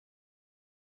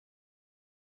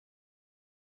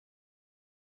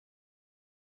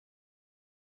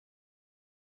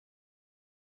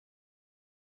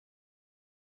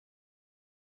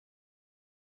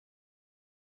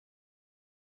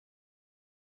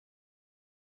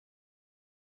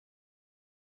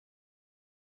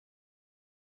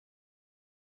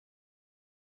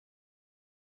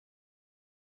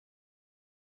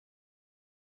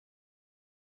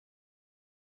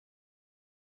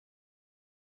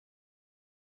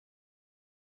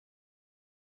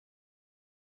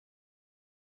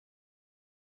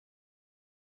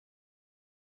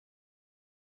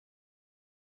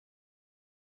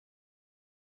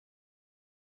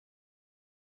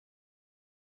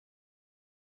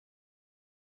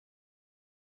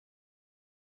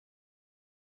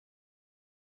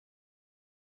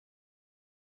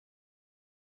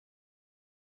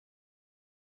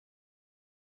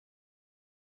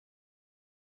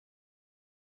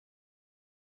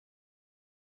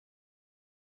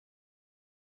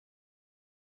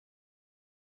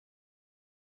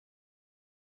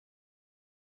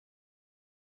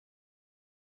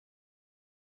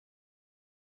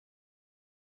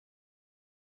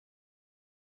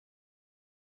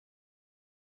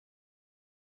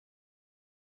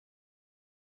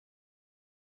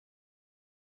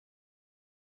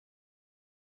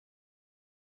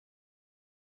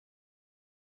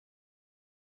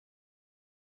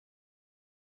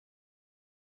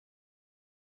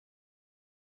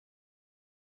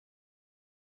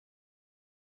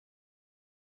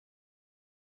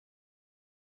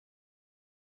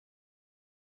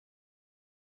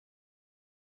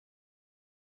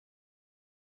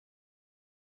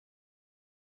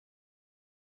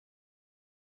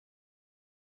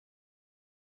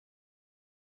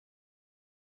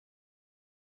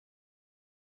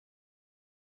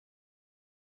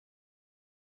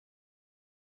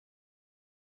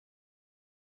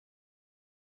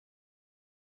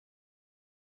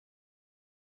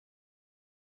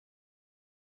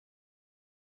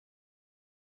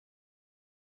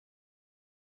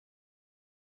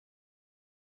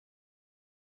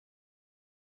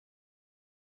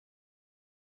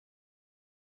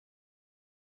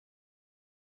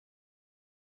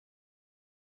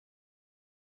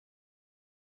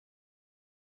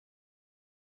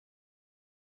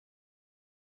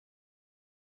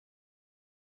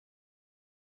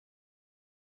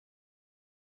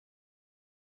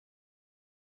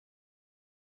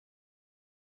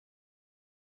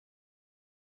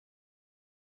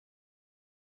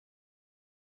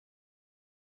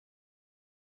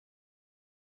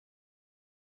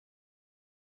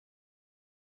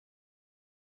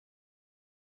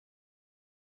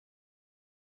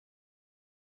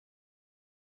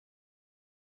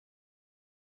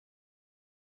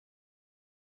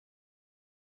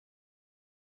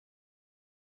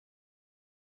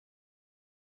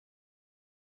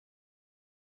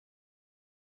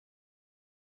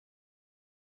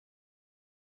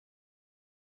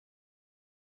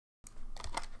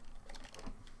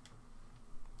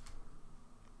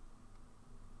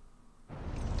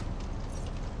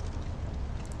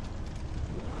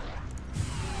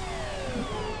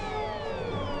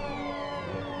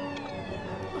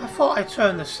thought I'd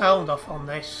turn the sound off on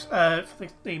this for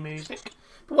the music.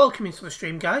 But welcome into the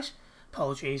stream, guys.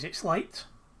 Apologies, it's late.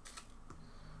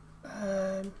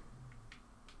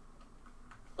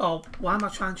 Oh, why am I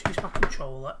trying to use my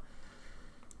controller?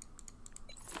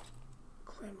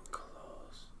 Claim and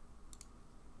close.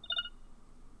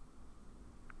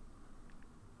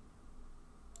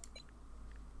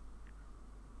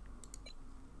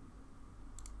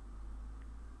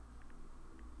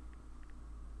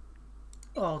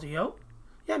 Audio.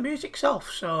 Yeah, music's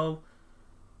off, so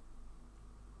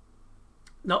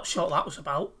not sure what that was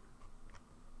about.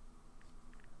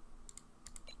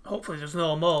 Hopefully there's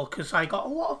no more, because I got a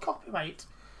lot of copyright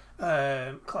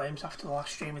claims after the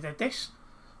last stream I did this.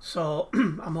 So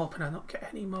I'm hoping I don't get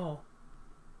any more.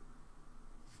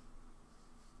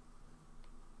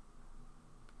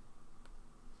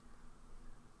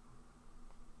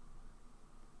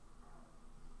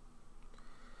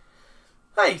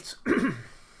 Right,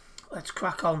 let's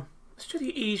crack on. Let's do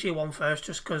the easier one first,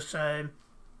 just because I've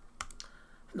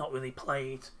not really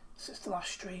played since the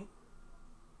last stream.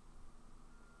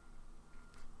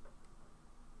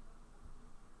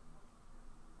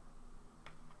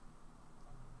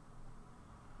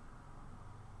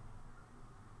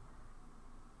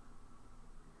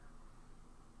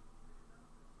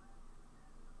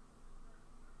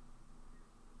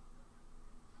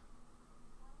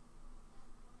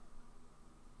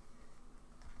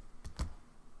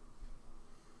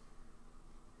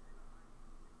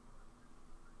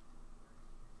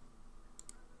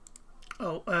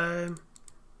 Oh,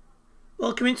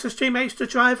 welcome into the stream, Extra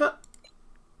Driver.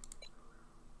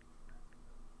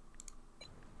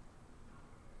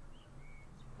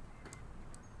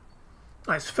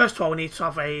 Right, so first of all, we need to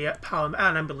have a an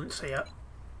ambulance here.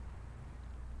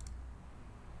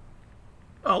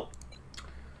 Oh,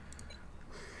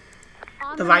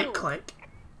 the right click.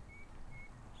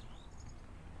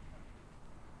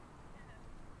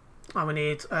 And we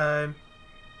need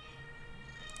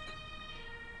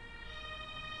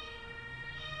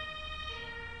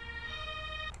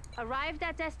Arrived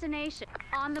at destination.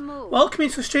 On the move. welcome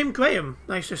into the stream, Graham.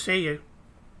 Nice to see you.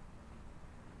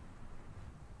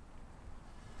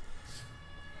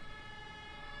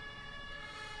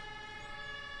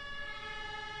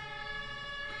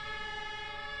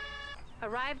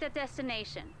 Arrived at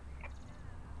destination.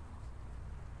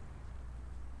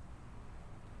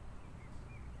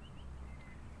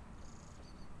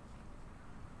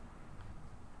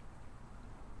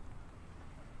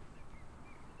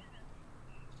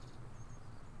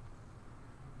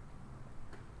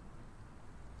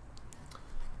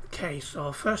 Okay,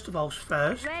 so first of all,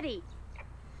 first. Ready.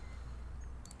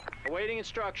 Awaiting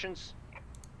instructions.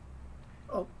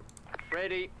 Oh.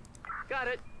 Ready. Got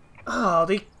it. Oh,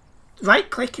 the right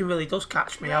clicking really does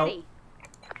catch me out.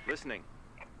 Listening.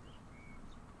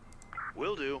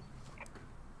 Will do.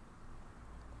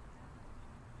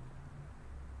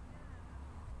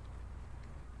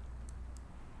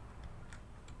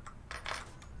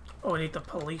 Oh, we need the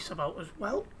police about as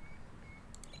well.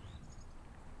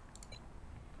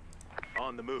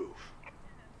 On the move.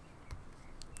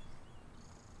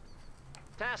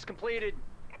 Task completed.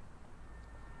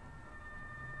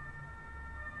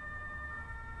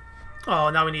 Oh,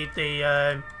 now we need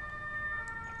the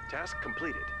Task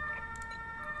completed.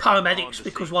 paramedics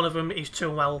because one of them is too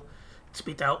well to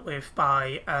be dealt with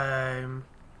by an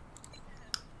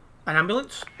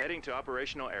ambulance. Heading to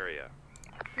operational area.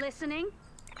 Listening.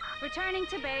 Returning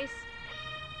to base.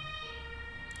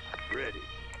 Ready.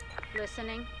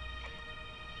 Listening.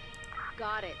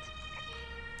 Got it.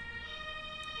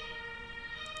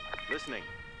 Listening.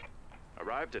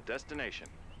 Arrived at destination.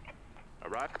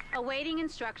 Arrived. Awaiting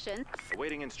instructions.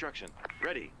 Awaiting instruction.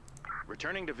 Ready.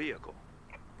 Returning to vehicle.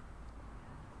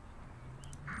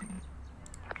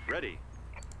 Ready.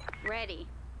 Ready.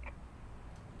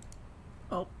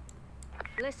 Oh,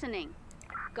 Listening.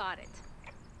 Got it.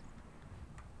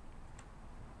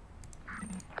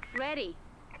 Ready.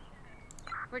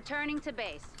 Returning to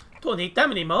base. don't need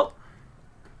them anymore.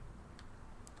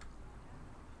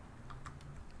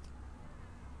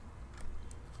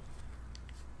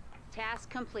 Task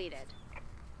completed.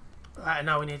 Right,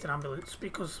 now we need an ambulance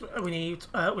because we need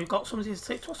we've got somebody to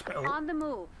take to hospital. On the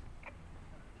move.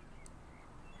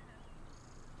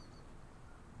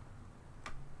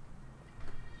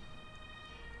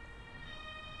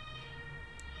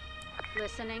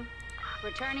 Listening.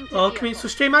 Returning to Welcome vehicle. into the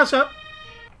stream, as up.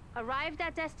 Arrived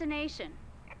at destination.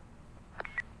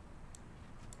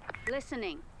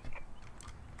 Listening.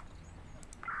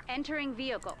 Entering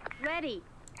vehicle. Ready.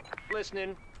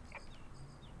 Listening.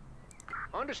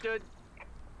 Understood.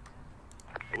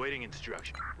 Awaiting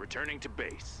instruction. Returning to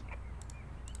base.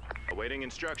 Awaiting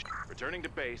instruction. Returning to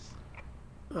base.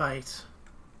 Right.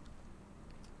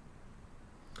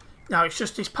 Now it's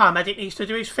just this paramedic needs to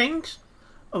do his things.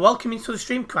 Welcome into the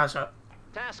stream, Krazza.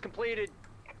 Task completed.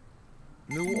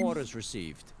 New orders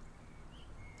received.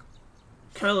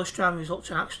 Careless driving results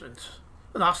in accident.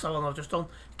 And that's the one I've just done.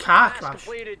 Car Task crash.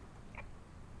 completed.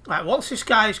 Right, once this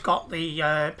guy's got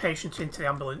the patient into the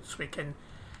ambulance, we can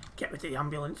get rid of the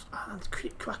ambulance and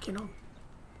keep cracking on.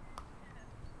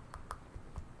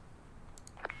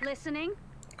 Listening.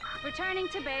 Returning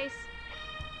to base.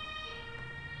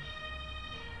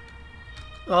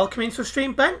 Welcome into the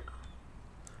stream, Ben.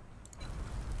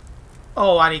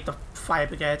 Oh, I need the fire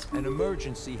brigade. An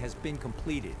emergency has been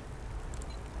completed.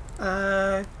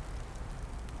 Where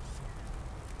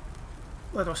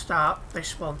do I start?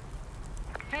 This one.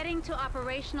 Heading to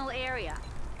operational area.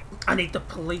 I need the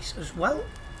police as well.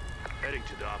 Heading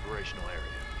to the operational area.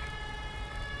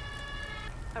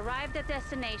 Arrived at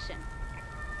destination.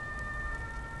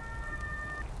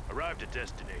 Arrived at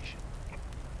destination.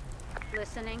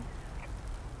 Listening.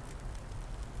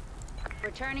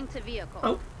 Returning to vehicle.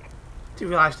 Oh, didn't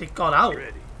realise they got out.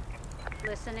 Ready.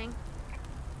 Listening.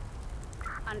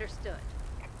 Understood.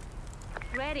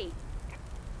 Ready.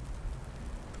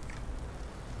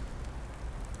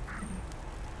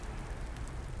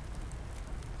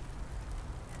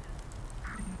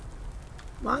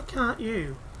 Why can't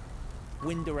you?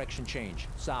 Wind direction change.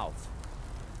 South.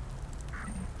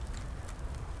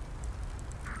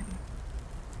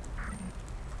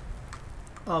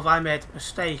 Oh, have I made a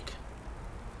mistake?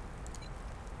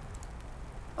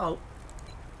 Oh,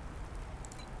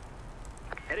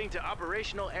 Heading to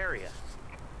operational area.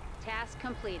 Task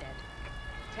completed.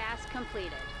 Task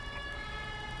completed.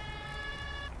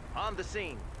 On the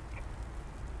scene.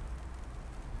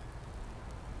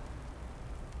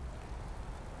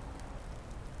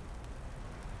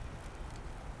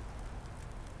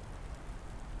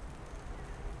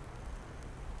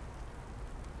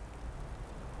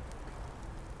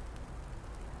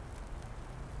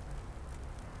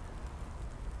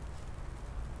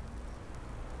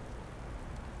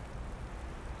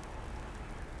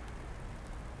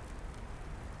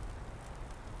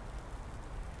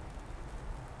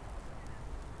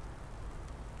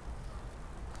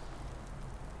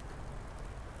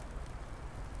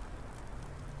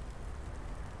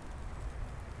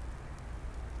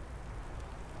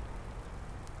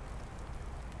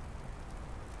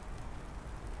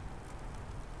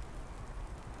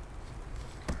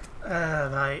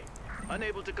 right.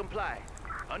 Unable to comply.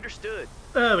 Understood.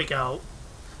 There we go.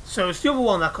 So it's the other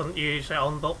one I couldn't use it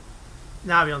on, but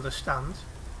now we understand.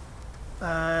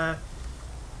 Ready.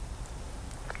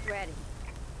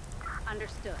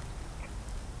 Understood.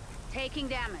 Taking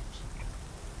damage.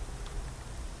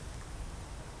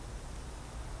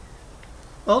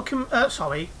 Welcome.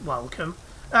 Sorry, welcome.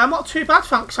 Not too bad,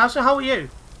 thanks, Asa. How are you?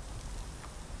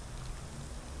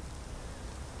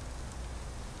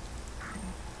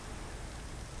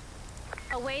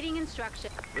 Awaiting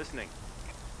instruction. Listening.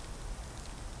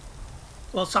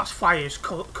 Once that fire's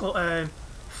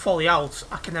fully out,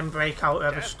 I can then break out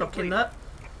whoever's Task stuck in completed. there.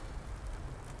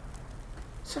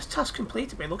 It says task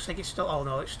completed, but it looks like it's still... Oh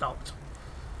no, it stopped.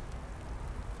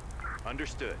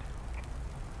 Understood.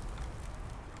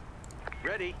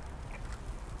 Ready.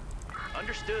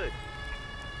 Understood.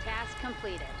 Task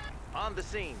completed. On the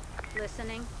scene.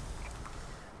 Listening.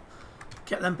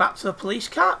 Get them back to the police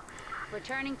car.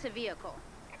 Returning to vehicle.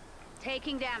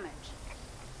 Taking damage.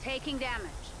 Taking damage.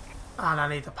 And I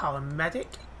need a paramedic.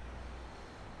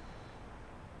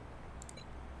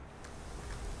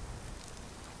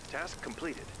 Task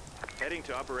completed. Heading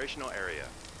to operational area.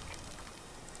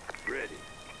 Ready.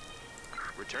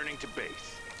 Returning to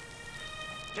base.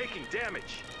 Taking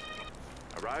damage.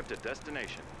 Arrived at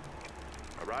destination.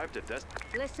 Arrived at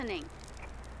Listening.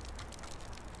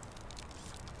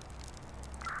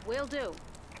 Will do.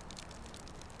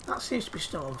 That seems to be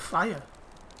still on fire.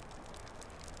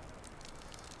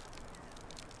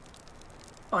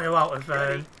 Oh, you're out of...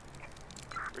 Ready.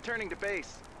 Returning to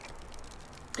base.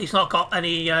 He's not got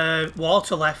any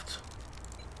water left.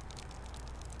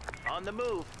 On the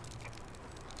move.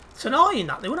 It's annoying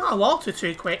that they run out of water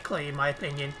too quickly, in my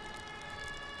opinion.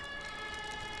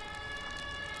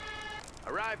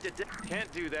 Arrived at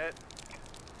can't do that.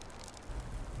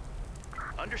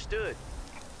 Understood.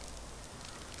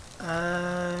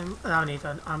 I need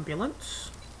an ambulance.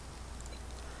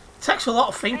 It takes a lot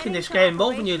of thinking this game,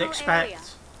 more than you'd expect. Area.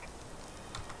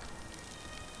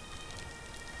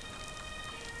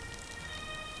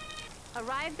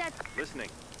 Arrived at... Listening.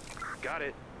 Got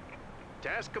it.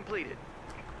 Task completed.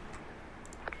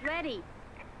 Ready.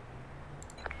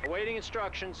 Awaiting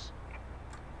instructions.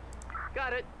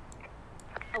 Got it.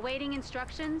 Awaiting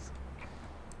instructions.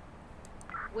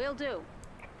 Will do.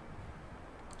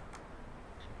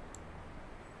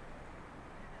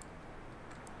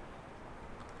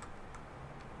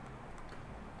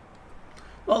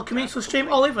 Welcome into the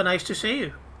stream, Oliver. Nice to see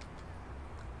you.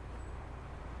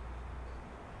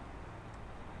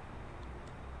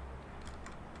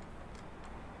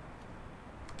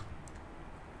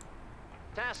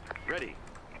 Task ready.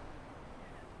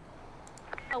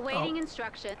 Awaiting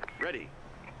instruction. Ready.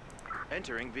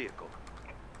 Entering vehicle.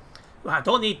 Right, I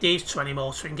don't need these two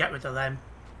anymore, so we can get rid of them.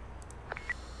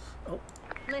 Oh,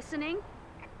 Listening.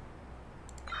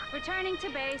 Returning to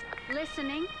base.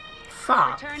 Listening.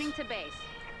 fuck. Returning to base.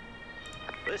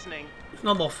 Listening. There's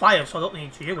no more fire, so I don't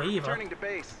need you either. Returning to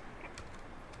base.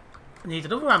 I need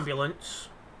another ambulance.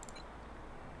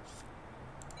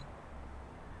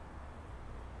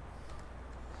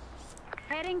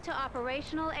 Heading to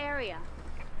operational area.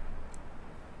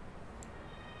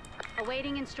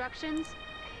 Awaiting instructions.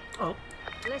 Oh,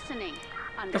 Listening.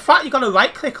 the fact you got to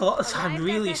right click a lot of the time Arrived at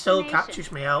really still destination.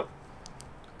 catches me out.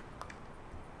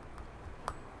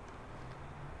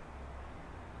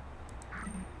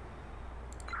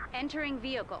 Entering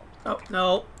vehicle. Oh,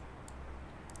 no.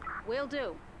 Will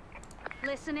do.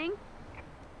 Listening.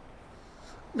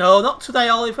 No, not today,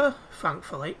 Oliver,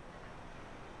 thankfully.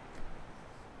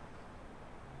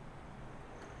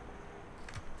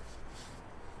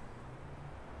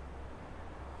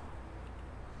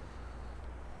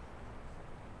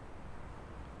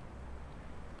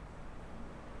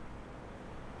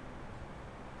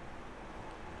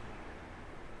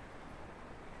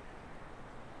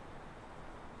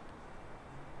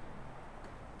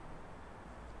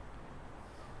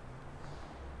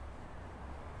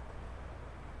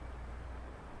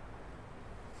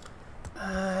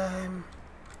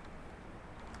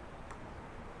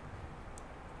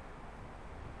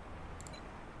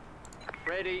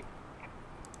 Ready.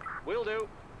 Will do.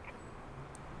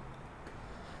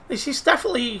 This is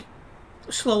definitely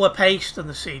slower paced than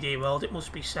the CD world, it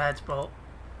must be said, but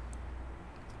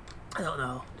I don't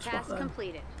know. It's one of Task them.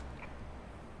 completed.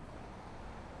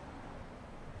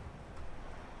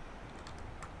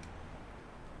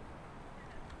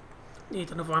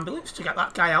 Need another ambulance to get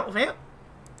that guy out of here.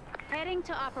 Heading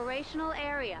to operational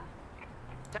area.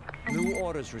 New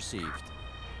orders received.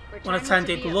 Returning to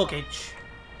Unattended vehicle. luggage.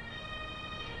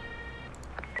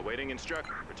 Awaiting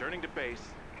instruction. Returning to base.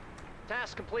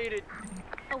 Task completed.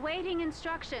 Awaiting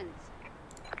instructions.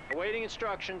 Awaiting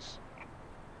instructions.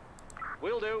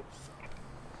 Will do.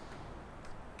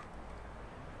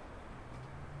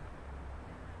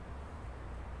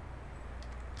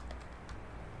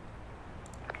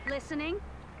 Listening.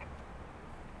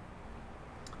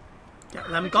 Get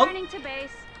them gone. Returning to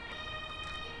base.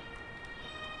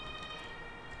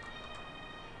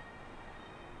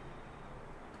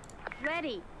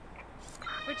 Ready.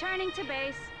 Returning to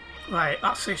base. Right,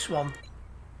 that's this one.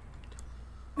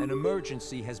 An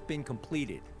emergency has been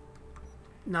completed.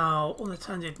 Now,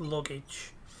 unattended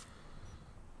luggage.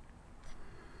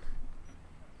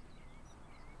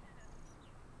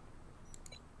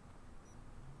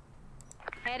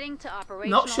 Heading to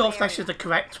operational Not sure if this area. is the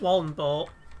correct one, but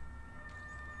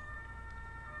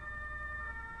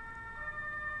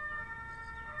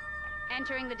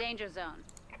Entering the danger zone.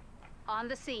 On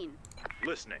the scene.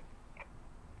 Listening.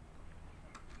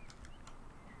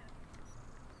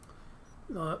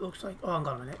 no, it looks like. Oh, hang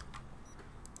on a minute.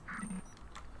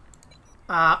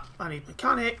 I need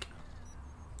mechanic.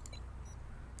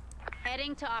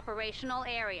 Heading to operational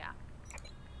area.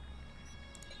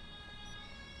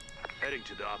 Heading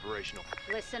to the operational.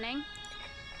 Listening.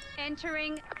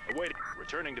 Entering. Awaiting.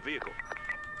 Returning to vehicle.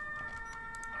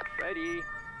 Ready.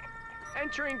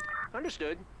 Entering.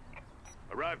 Understood.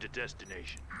 Arrived at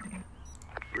destination.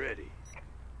 Ready.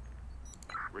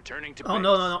 Returning to Oh base.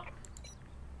 no, no, no.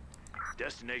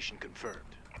 Destination confirmed.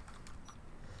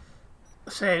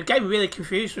 So I'm getting really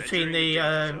confused between Entering the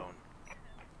danger zone.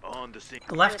 On the scene.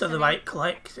 left and the Listening. right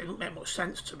click. It doesn't make much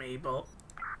sense to me, but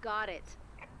Got it.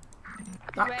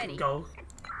 that Ready. can go.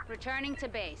 Returning to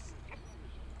base.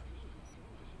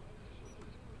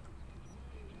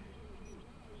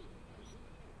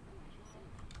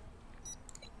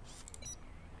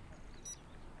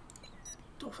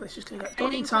 Don't think this is going to get done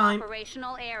in Heading to time.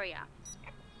 operational area.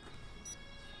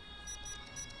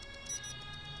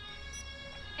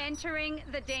 Entering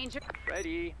the danger.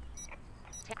 Ready.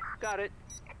 Got it.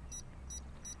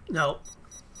 No.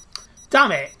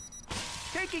 Damn it.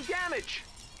 Taking damage.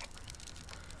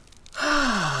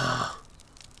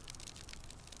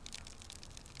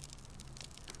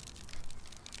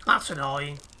 That's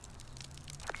annoying.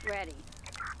 Ready.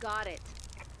 Got it.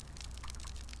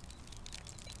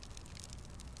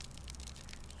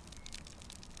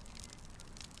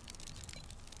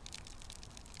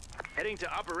 Heading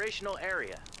to operational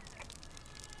area.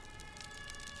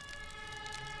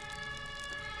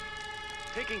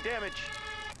 Taking damage.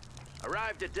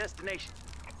 Arrived at destination.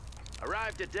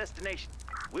 Arrived at destination.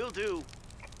 Will do.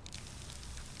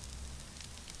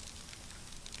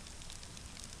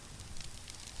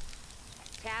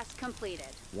 Task completed.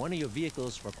 One of your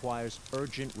vehicles requires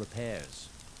urgent repairs.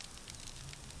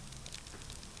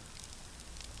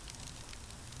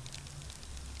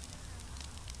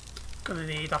 Gonna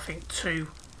need, I think, 2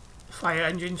 fire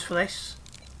engines for this.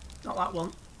 Not that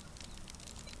one.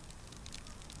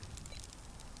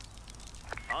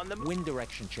 On the Wind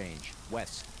direction change.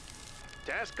 West.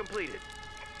 task completed.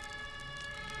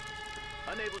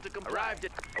 Unable to comply. Arrived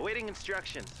at awaiting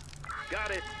instructions.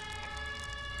 Got it.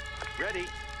 Ready.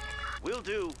 Will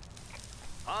do.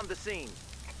 On the scene.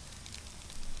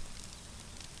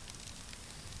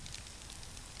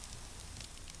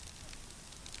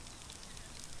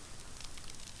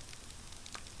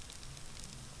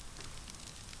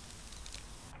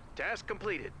 Task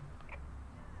completed.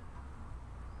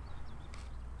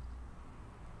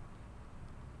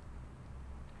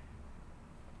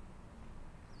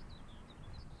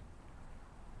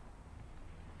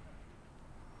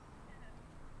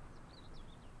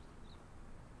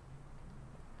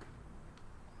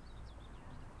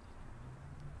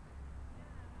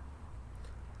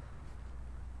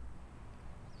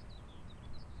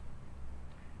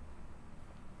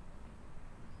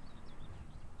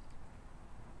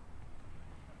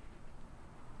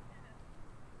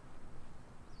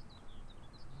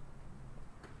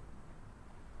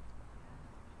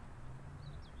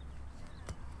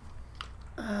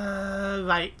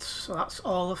 Right, so that's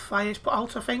all the fires put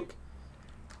out, I think.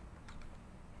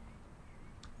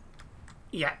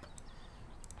 Yep.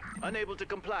 Unable to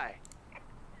comply.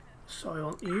 So I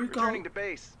want you Returning gone. to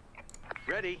base.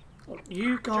 Ready. Want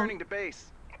you gone. Returning to base.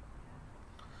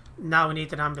 Now we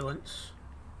need an ambulance.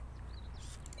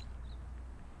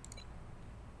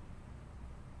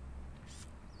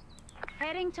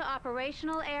 Heading to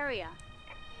operational area.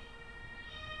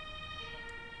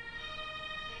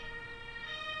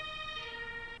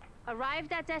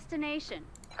 Arrived at destination.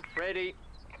 Ready.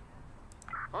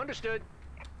 Understood.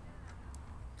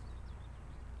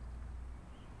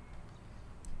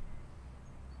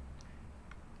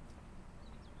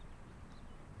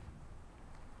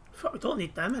 Fuck, we don't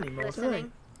need them anymore, do we?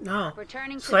 Listening. No.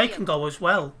 Returning to So they can vehicle. go as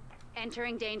well.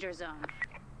 Entering danger zone.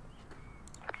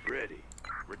 Ready.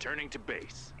 Returning to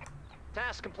base.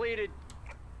 Task completed.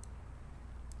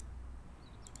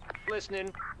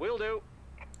 Listening. Will do.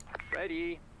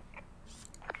 Ready.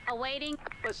 Awaiting.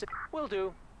 Listen. Will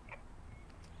do.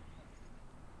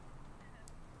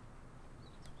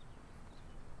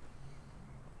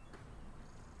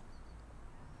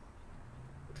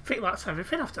 I think that's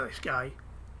everything after this guy.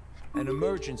 An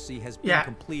emergency has been Yeah.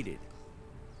 completed.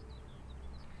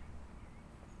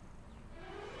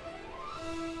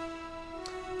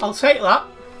 I'll take that.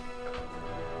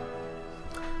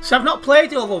 So I've not played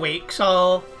the other week,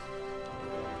 so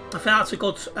I think that's a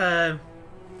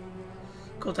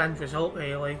good end result,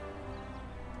 really.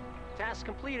 Task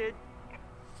completed.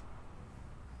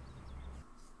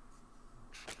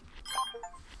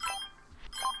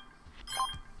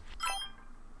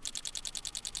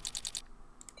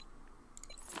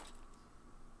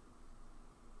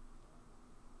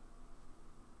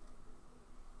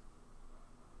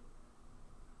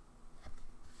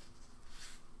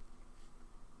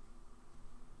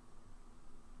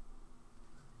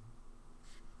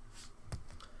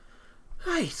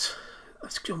 Right,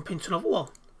 let's jump into another one.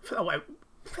 I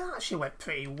think that actually went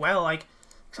pretty well. Like,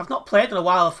 because I've not played in a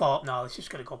while, I thought, no, this is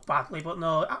going to go badly, but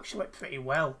no, it actually went pretty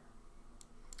well.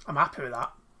 I'm happy with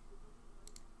that.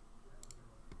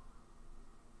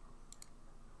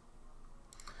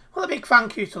 Well, a big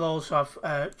thank you to those who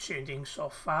have tuned in so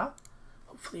far.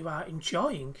 Hopefully you are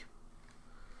enjoying.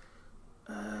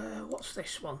 What's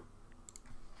this one?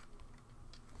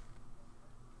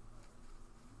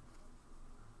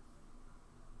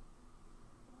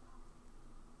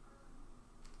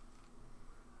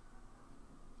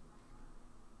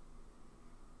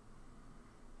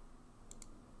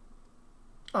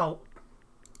 Oh.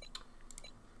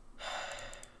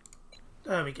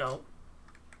 There we go.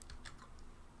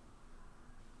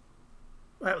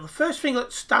 Right, well, the first thing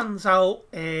that stands out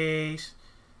is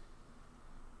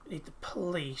we need the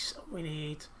police. We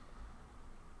need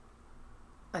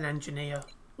an engineer.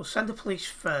 We'll send the police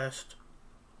first.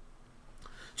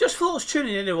 Just for those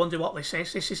tuning in who wonder what this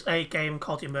is a game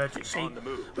called Emergency, On the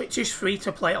move. which is free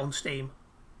to play on Steam.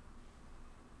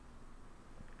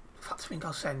 In fact, I think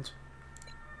I'll send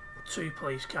 2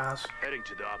 police cars, Heading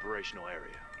to the operational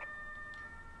area.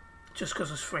 just because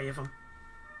there's 3 of them.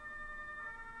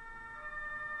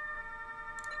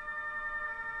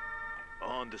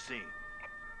 On the scene.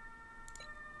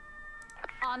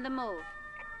 On the move.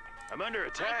 I'm under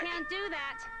attack. I can't do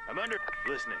that. I'm under...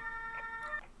 Listening.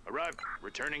 Arrived.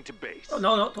 Returning to base. Oh,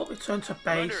 no, don't return to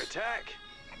I'm under base. attack.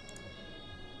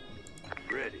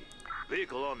 Ready.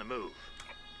 Vehicle on the move.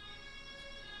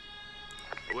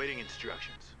 Awaiting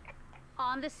instructions.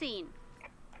 On the scene.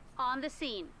 On the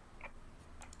scene.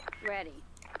 Ready.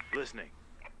 Listening.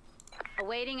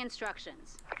 Awaiting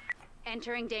instructions.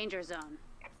 Entering danger zone.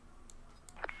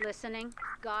 Listening.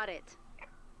 Got it.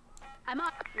 I'm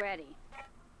up. Ready.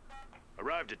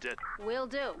 Arrived at dead. Will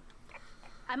do.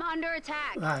 I'm under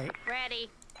attack. Right. Ready.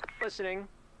 Listening.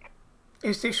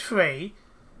 Is this free?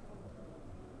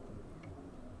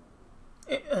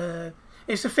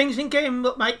 Is the things in game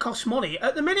that might cost money?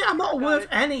 At the minute, I'm not worth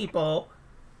any, but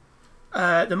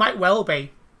there might well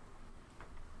be.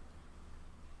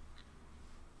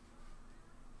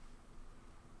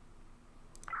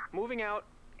 Moving out.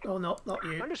 Oh, no, not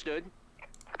you. Understood.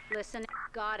 Listen.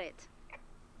 Got it.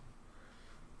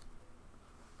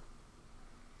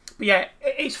 But yeah,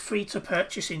 it is free to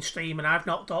purchase in Steam, and I've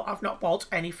not bought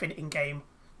anything in game.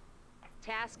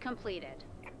 Task completed.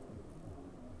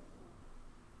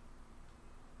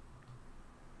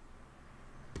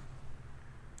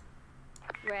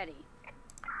 Ready.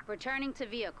 Returning to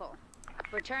vehicle.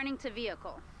 Returning to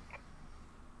vehicle.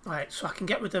 Right, so I can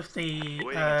get rid of the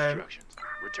Awaiting instructions.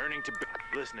 Returning to...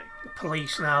 Listening.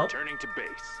 police now. Returning to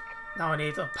base. Now I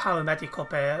need a paramedic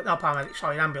up here. Not paramedic,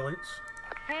 sorry, an ambulance.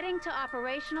 Heading to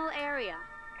operational area.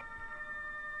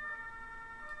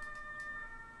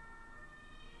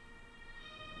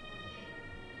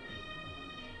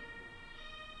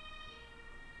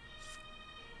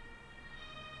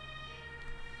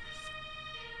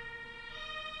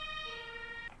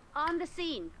 On the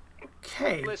scene.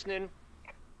 Okay. Listening.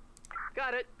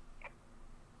 Got it.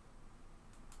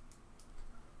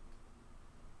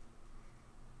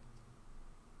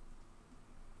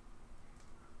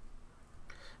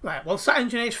 Right, once that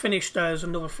engineer's finished, there's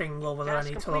another thing over there I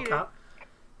Task need to look completed. at.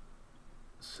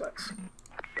 So let's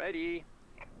Ready.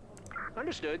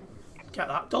 Understood. get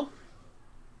that done.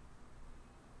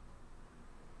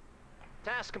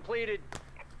 Task completed.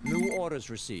 New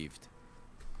orders received.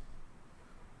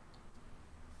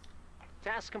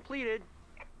 Task completed.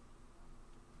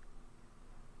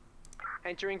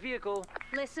 Entering vehicle.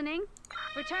 Listening.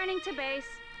 Returning to base.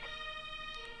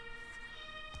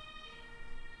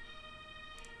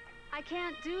 I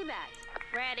can't do that.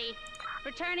 Ready.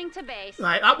 Returning to base.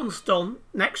 Right, that one's done.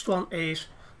 Next one is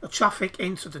a traffic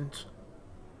incident.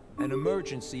 An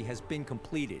emergency has been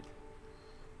completed.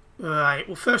 Right,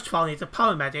 well first of all I need a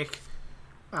paramedic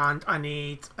and I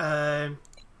need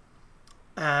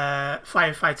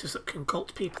firefighters that can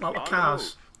cut people out of On the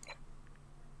cars.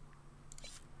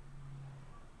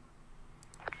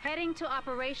 Heading to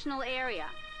operational area.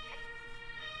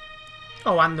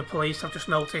 Oh, and the police, I've just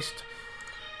noticed.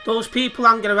 Those people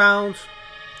hanging around.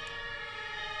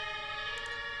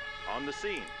 On the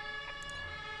scene.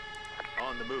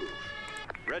 On the move.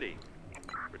 Ready.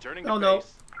 Returning to Oh, no.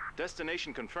 base.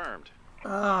 Destination confirmed.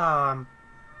 Ah, I'm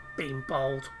being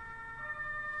bold.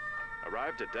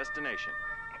 Arrived at destination.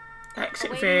 Exit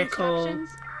Awaiting vehicle.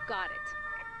 instructions. Got it.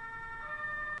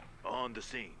 On the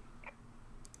scene.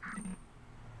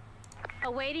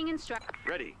 Awaiting instruct.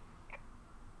 Ready.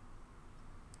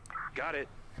 Got it.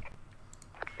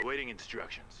 Awaiting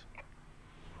instructions.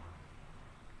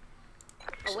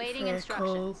 Awaiting vehicle.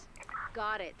 instructions.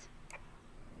 Got it.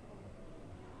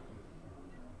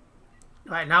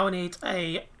 Right, now I need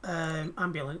a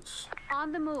ambulance.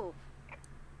 On the move.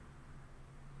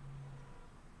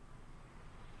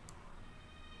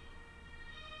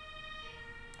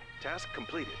 Task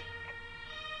completed.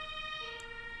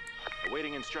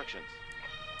 Awaiting instructions.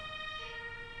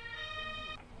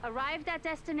 Arrived at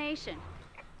destination.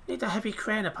 Need a heavy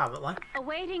crane apparently.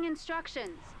 Awaiting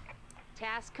instructions.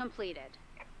 Task completed.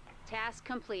 Task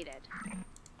completed.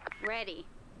 Ready.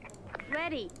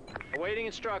 Ready. Awaiting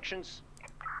instructions.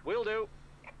 Will do.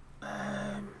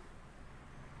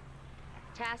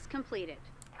 Task completed.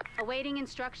 Awaiting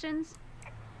instructions.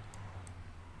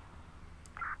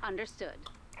 Understood.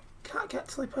 Can't get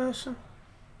to the person.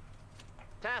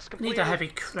 Task Need completed. a heavy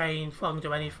crane before I can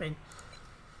do anything.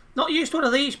 Not used one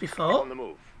of these before. On the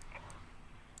move.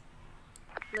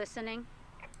 Listening.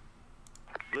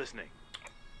 Listening.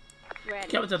 Ready.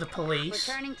 Get rid of the police.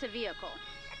 Returning to vehicle.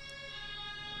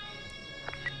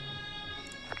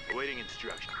 Awaiting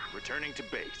instruction. Returning to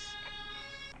base.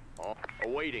 Oh,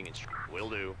 awaiting instruction. Will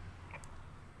do.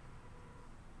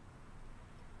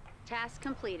 Task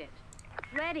completed.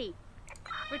 Ready.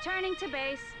 Returning to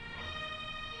base.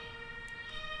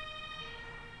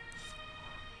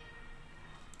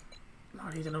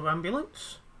 I need another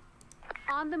ambulance.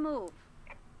 On the move.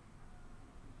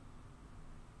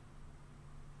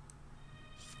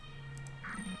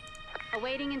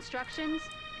 Awaiting instructions.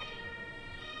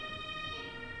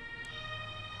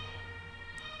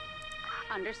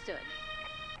 Understood.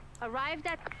 Arrived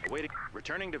at... Awaiting.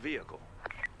 Returning to vehicle.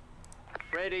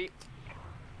 Ready.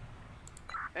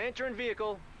 Entering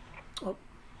vehicle. Oh,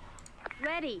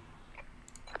 Ready.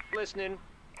 Listening.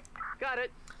 Got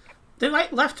it. the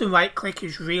left and right click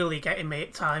is really getting me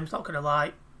at times, not gonna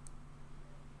lie.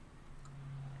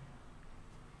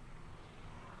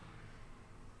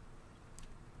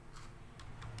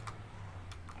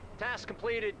 Task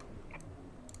completed.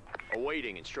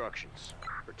 Awaiting instructions.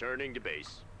 Returning to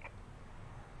base.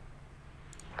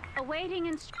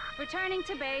 Awaiting returning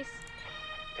to base.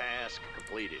 Task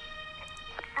completed.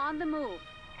 On the move.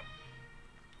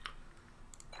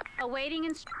 Awaiting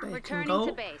They can returning go.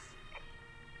 to base.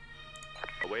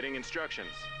 Awaiting instructions.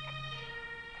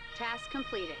 Task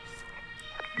completed.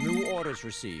 New orders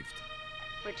received.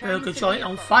 Returning Burger to joint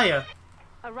on vehicle. fire.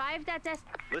 Arrived at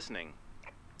Listening.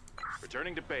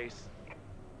 Returning to base.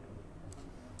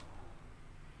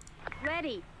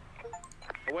 Ready.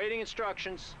 Awaiting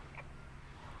instructions.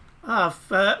 I've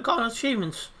got an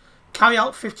achievement. Carry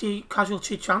out 50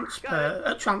 casualty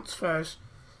transfers.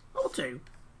 I'll do.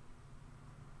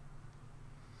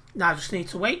 Now I just need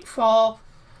to wait for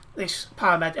this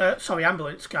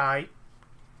ambulance guy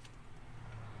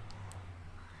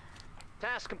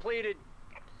Task completed.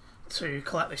 to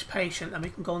collect this patient, and we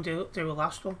can go and do the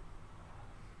last one.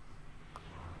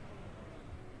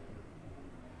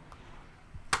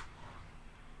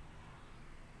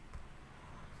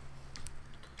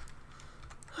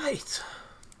 Right.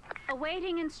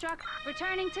 Awaiting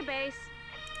returning to base.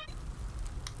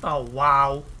 Oh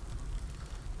wow.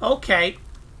 Okay.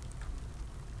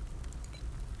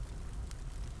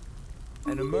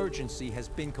 An emergency has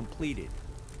been completed.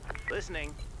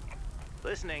 Listening.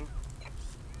 Listening.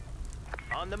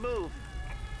 On the move.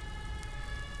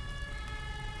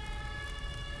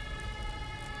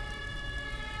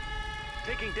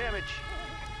 Taking damage.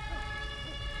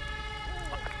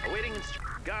 Awaiting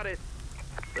got it.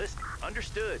 List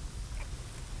understood.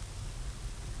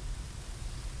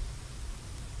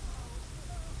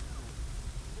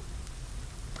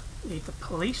 Need the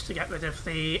police to get rid of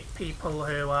the people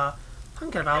who are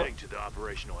thinking about. Heading to the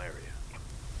operational area.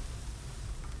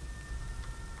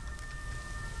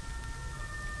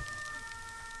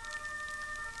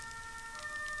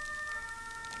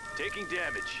 Taking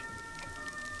damage.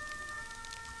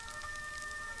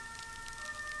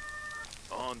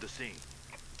 On the scene.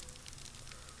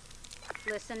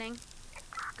 Listening.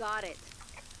 Got it.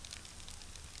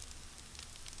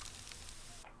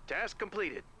 Task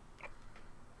completed.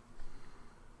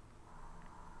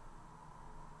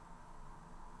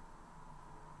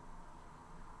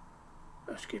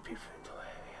 Rescue people into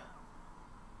area.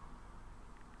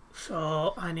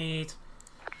 So I need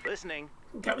Listening.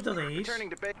 get rid of these. Returning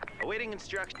to base. Awaiting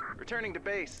instruction. Returning to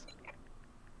base.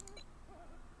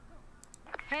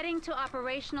 Heading to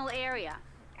operational area.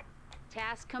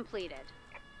 Task completed.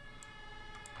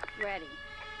 Ready.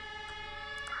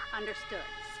 Understood.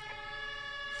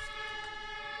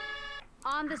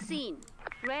 On the scene.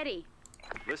 Ready.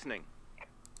 Listening.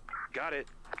 Got it.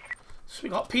 So we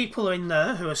got people in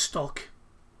there who are stuck.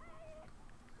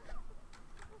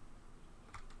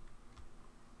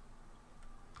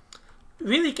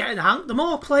 Really getting the hang. The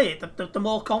more I play it, the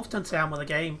more confident I am with the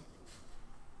game.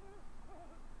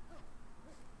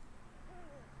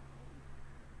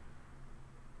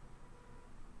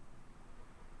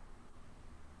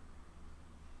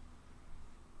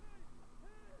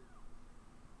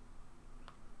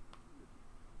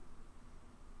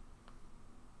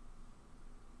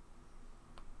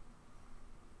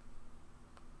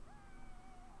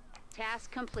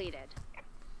 Task completed.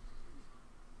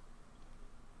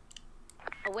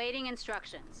 Awaiting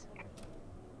instructions.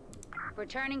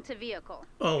 Returning to vehicle.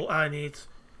 Oh, I need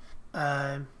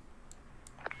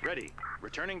Ready.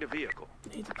 Returning to vehicle.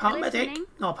 need a paramedic. Listening.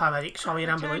 No paramedic. Sorry, an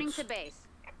Returning ambulance. to base.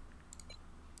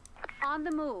 On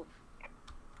the move.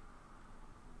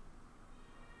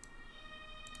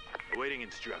 Awaiting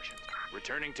instructions.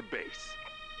 Returning to base.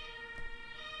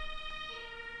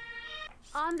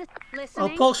 On the I'll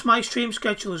listening. post my stream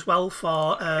schedule as well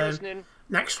for Listening.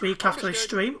 next week after this Understood.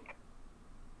 stream.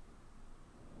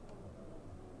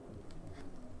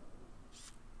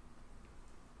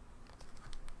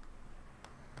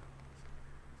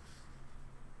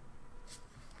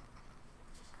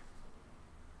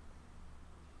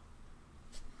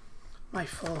 My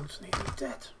phone's nearly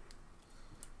dead.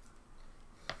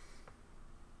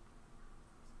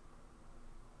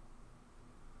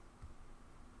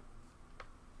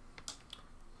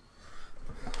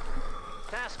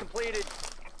 Task completed.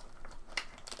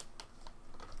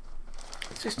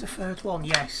 Is this the third one?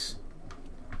 Yes.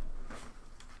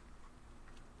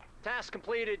 Task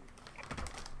completed.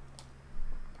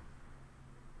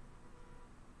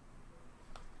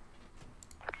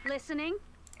 Listening.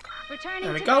 Returning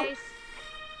There we to go. base.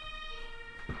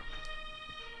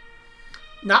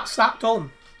 That's that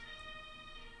done.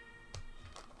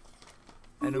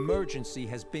 An emergency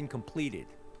has been completed.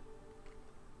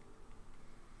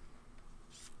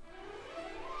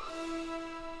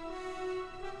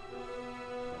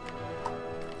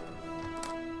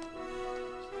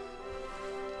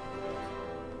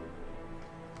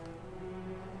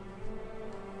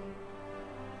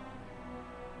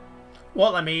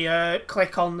 What? Let me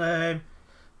click on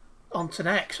onto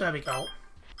next. There we go.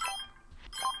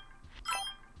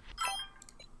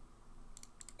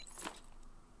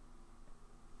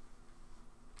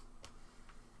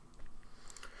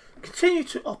 Continue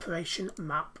to operation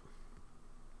map.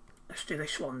 Let's do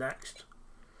this one next.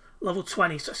 Level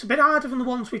 20. So it's a bit harder than the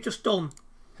ones we've just done.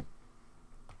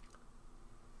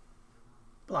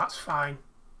 But that's fine.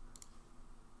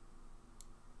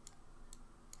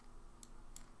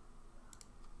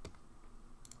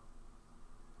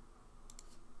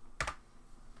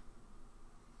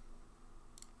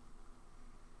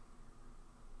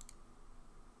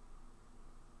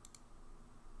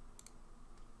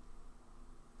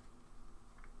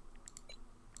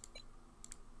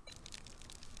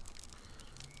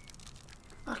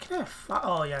 I can have,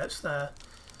 oh yeah, it's there.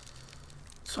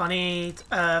 So I need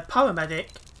a paramedic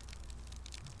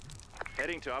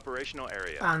Heading to operational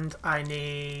area. and I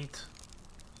need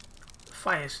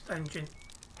fire engine.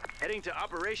 Heading to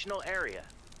operational area.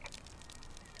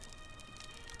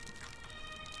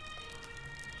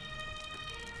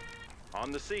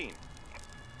 On the scene.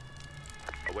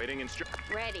 Awaiting instruction.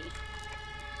 Ready.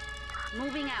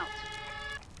 Moving out.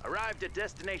 Arrived at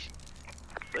destination.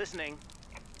 Listening.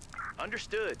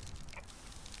 Understood.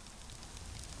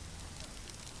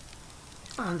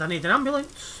 And I need an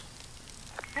ambulance.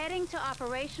 Heading to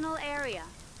operational area.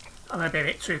 I may be a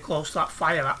bit too close to that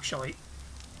fire actually.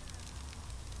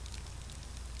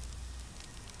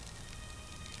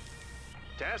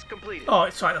 Task completed. Oh,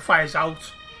 it's like the fire's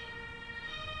out.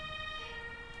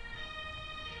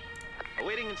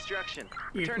 Awaiting instruction.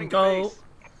 You Returning can go. to base.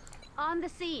 On the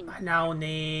scene. I now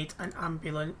need an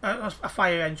ambulance, a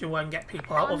fire engine where I can get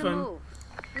people out On of the them. move.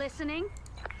 Listening.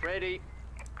 Ready.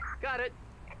 Got it.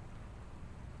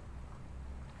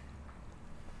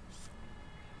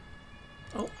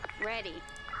 Oh, Ready.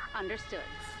 Understood.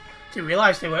 didn't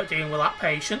realise they weren't dealing with that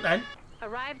patient then.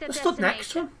 Arrived at I stood destination.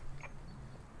 next to him.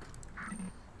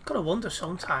 Gotta wonder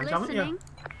sometimes, haven't Listening. you?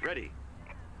 Ready.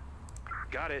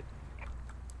 Got it.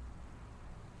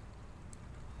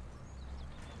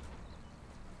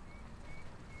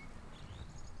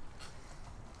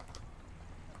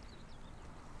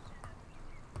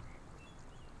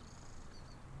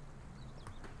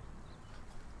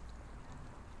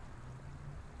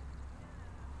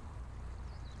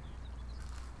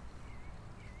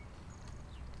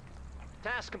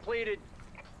 Task completed.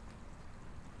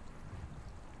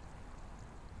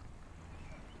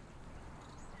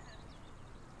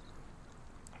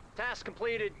 Task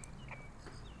completed.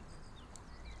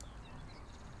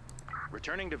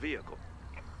 Returning to vehicle.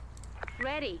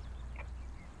 Ready.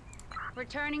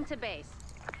 Returning to base.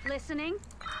 Listening.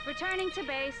 Returning to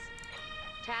base.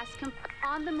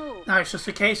 On the move. Now it's just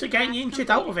a case of getting you injured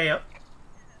out of here.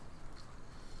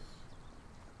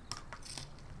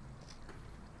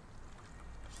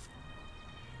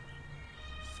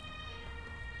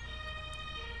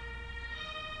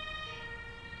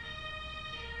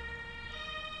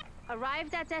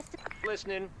 Arrived at destination.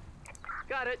 Listening.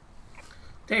 Got it.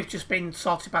 They've just been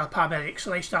sorted by the paramedics,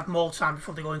 so they should have more time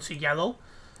before they go into yellow.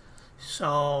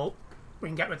 So we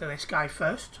can get rid of this guy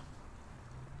first.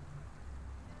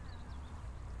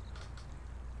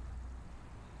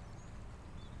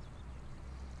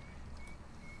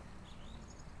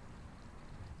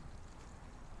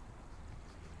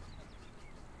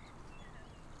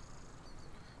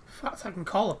 In fact, I can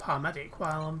call a paramedic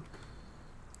while I'm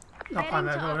not Heading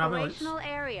to paramedic, or an ambulance. operational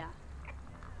area.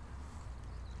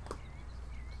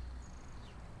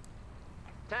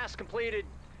 Task completed.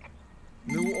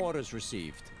 New orders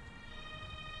received.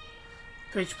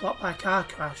 Bridge blocked by car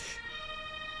crash.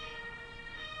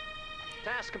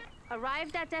 Task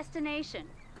Arrived at destination.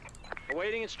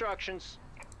 awaiting instructions.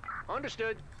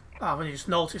 Understood. Oh, we just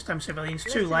noticed them civilians. Too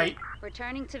Listening. late.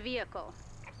 Returning to vehicle.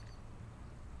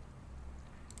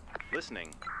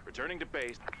 Listening. Returning to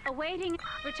base. Awaiting.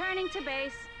 Returning to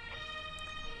base.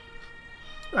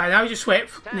 Right, now we just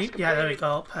wait for... Task Yeah, there we completed.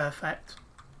 go. Perfect.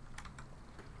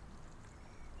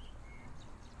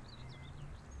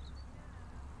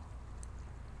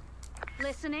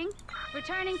 Listening.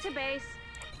 Returning to base.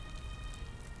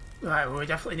 Right, well, we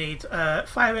definitely need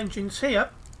fire engines here.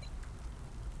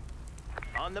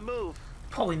 On the move.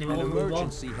 Probably need An only one.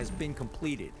 emergency has been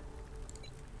completed.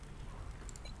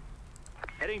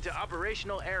 Heading to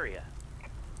operational area.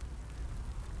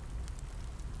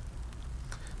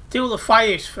 Deal with the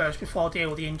fires first before deal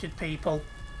with the injured people.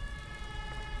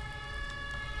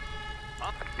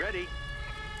 Ready.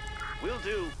 Will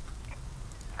do.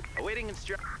 Awaiting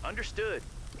understood.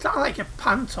 Is that like a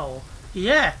panto?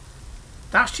 Yeah.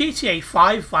 That's GTA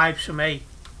 5 vibes for me.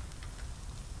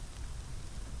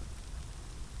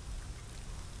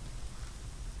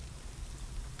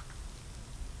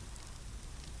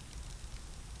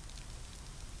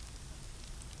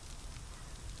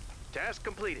 Task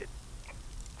completed.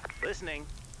 Listening.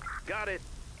 Got it.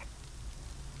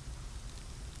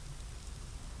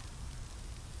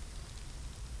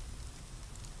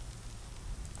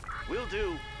 Will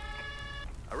do.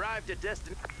 Arrived at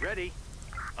destination. Ready.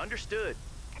 Understood.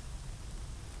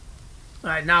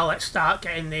 Right, now let's start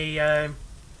getting the...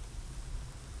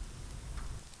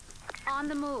 On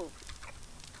the move.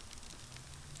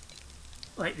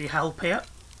 like the help here.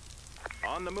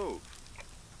 On the move.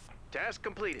 Task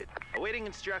completed. Awaiting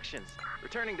instructions.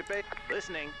 Returning to base.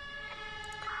 Listening.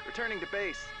 Returning to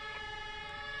base.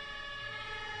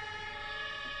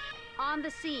 On the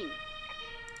scene.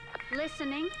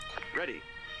 Listening. Ready.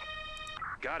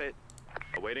 Got it.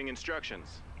 Awaiting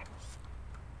instructions.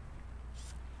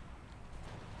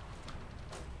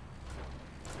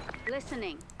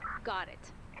 Listening. Got it.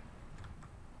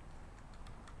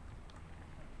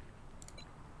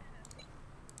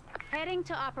 Heading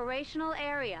to operational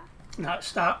area. Now let's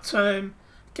start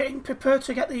getting prepared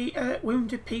to get the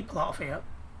wounded people out of here.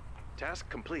 Task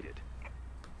completed.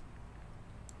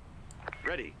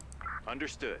 Ready.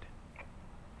 Understood.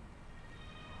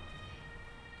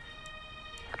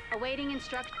 Awaiting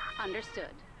instruction. Understood.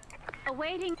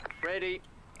 Awaiting. Ready.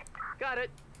 Got it.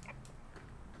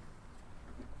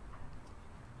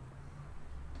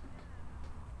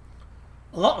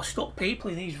 A lot of stuck people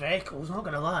in these vehicles, not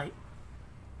gonna lie.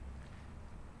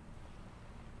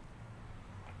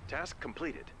 Task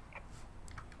completed.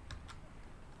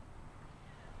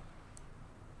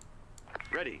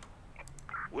 Ready.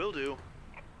 Will do.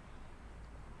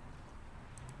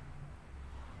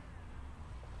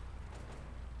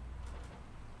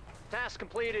 Task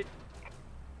completed.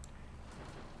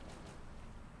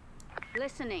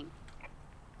 Listening.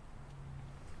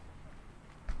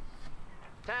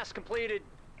 Task completed.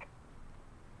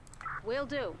 Will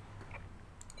do.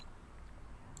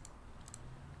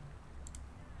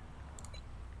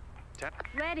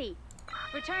 Ready.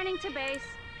 Returning to base.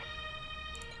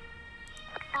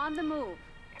 On the move.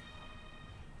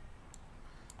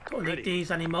 Don't Ready. need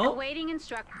these anymore. Awaiting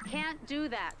instruct. Can't do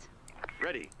that.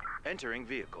 Ready. Entering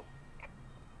vehicle.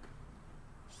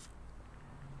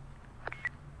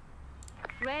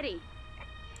 Ready.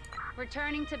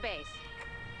 Returning to base.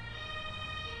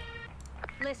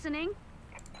 Listening.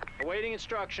 Awaiting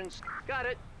instructions. Got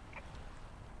it.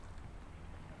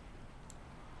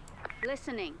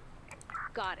 Listening.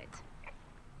 Got it.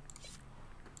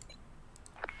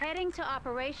 Heading to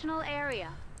operational area.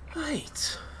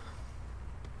 Right.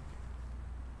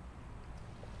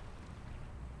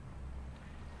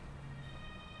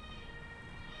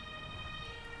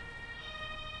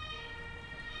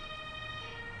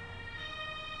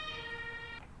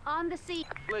 On the sea.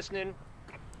 Listening.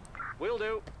 Will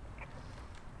do.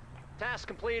 Task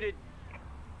completed.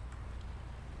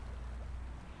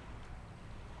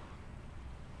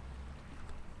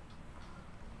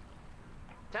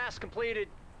 Task completed.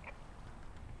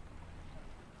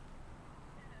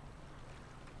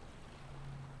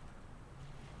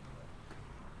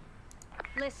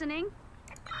 Listening.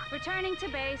 Returning to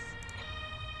base.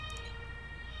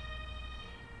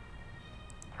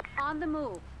 On the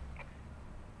move.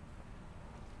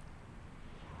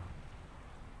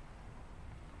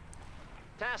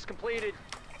 Task completed.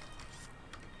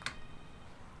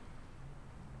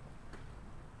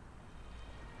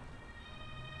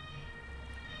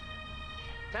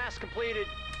 Task completed.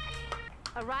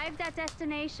 Arrived at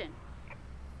destination.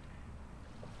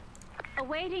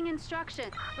 Awaiting instruction.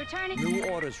 Returning. New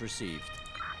orders received.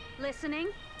 Listening.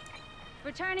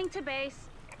 Returning to base.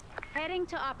 Heading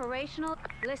to operational.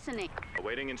 Listening.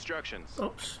 Awaiting instructions.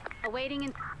 Oops.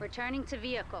 Awaiting. Returning to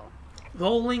vehicle.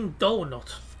 Rolling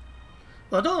donut.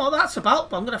 Well, I don't know what that's about,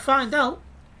 but I'm going to find out.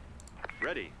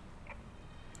 Ready.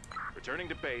 Returning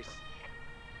to base.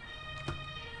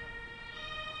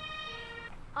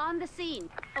 On the scene.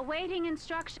 Awaiting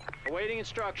instruction. Awaiting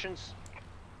instructions.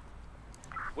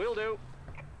 Will do.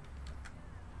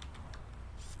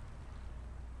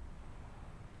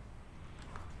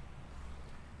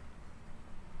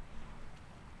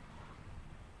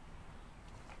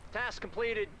 Task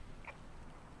completed.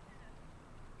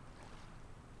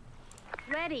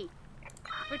 Ready.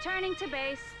 Returning to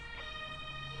base.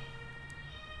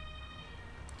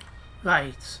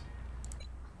 Right.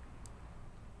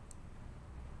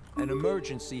 An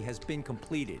emergency has been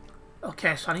completed.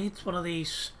 Okay, so I need one of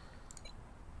these.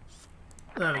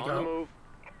 There we On the go. move.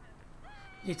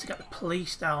 Need to get the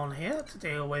police down here to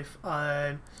deal with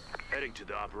Heading to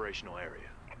the operational area.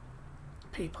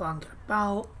 people hanging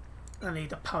about. I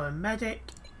need a paramedic.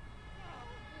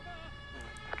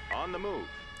 On the move.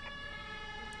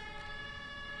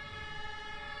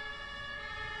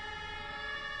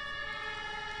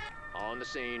 On the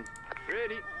scene.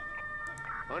 Ready.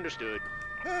 Understood.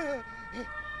 Arrive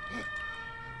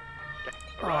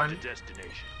On. to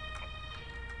destination.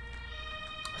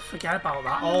 Forget about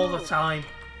that all the time.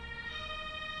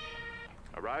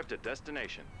 Arrived at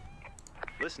destination.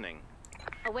 Listening.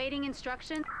 Awaiting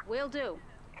instruction. Will do.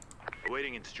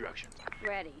 Awaiting instructions.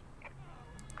 Ready.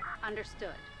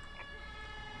 Understood.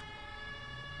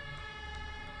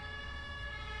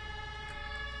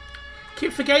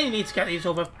 Keep forgetting you need to get these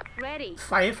other Ready.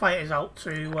 firefighters out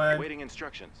to Awaiting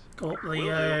instructions. go up Will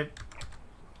do.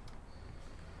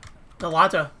 the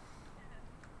ladder.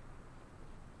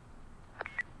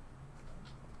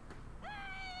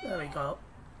 There we go.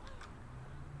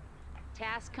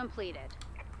 Task completed.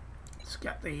 Let's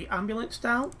get the ambulance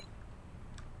down.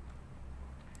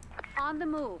 On the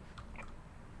move.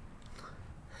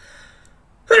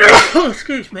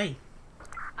 Excuse me.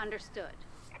 Understood.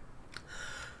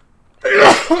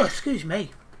 Excuse me.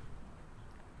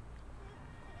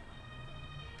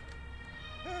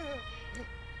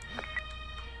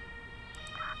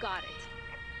 Got it.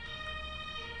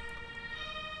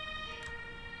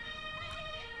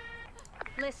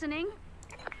 Listening.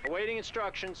 Awaiting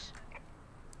instructions.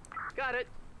 Got it.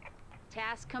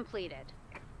 Task completed.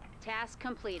 Task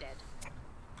completed.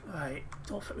 Right,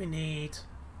 don't think we need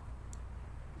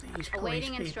these police Awaiting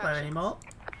people instructions. anymore.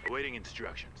 Awaiting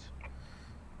instructions.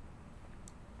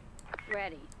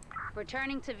 Ready.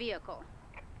 Returning to vehicle.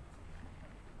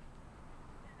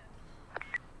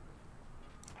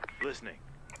 Listening.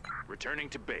 Returning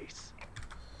to base.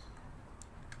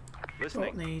 Don't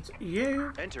Listening. need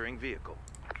you. Entering vehicle.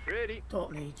 Ready.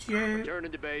 Don't need you.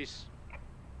 Returning to base.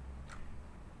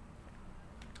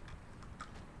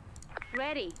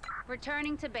 Ready.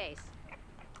 Returning to base.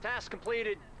 Task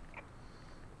completed.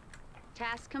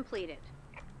 Task completed.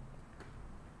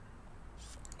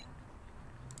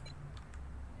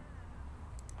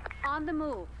 On the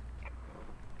move.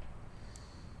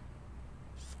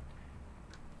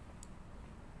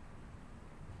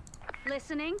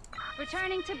 Listening.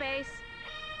 Returning to base.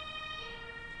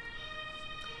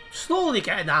 Slowly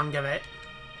getting the hang of it.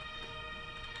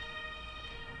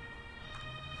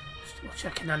 Still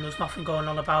checking in, there's nothing going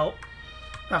on about.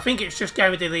 I think it's just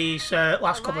getting rid of these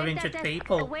last couple of Arrived at injured des-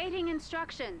 people. Awaiting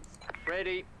instructions.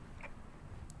 Ready.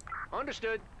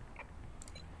 Understood.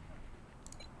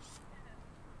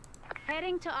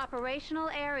 Heading to operational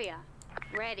area.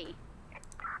 Ready.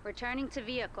 Returning to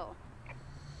vehicle.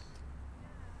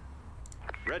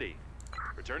 Ready.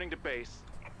 Returning to base.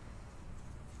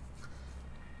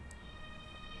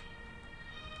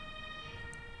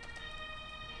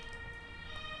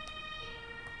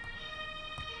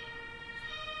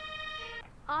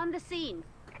 On the scene.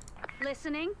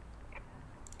 Listening.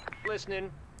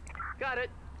 Listening. Got it.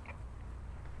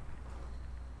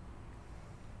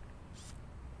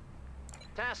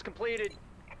 Task completed.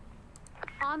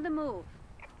 On the move.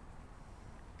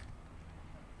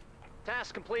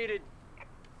 Task completed.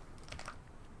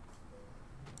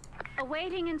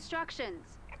 Awaiting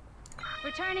instructions.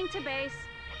 Returning to base.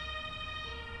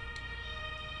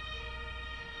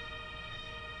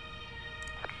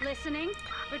 Listening.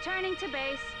 Returning to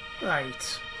base.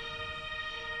 Right.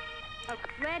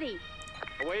 Ready.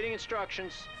 Awaiting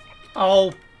instructions.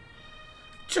 Oh.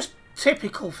 Just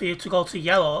typical for you to go to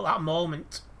yellow at that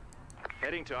moment.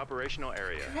 Heading to operational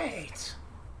area. Great.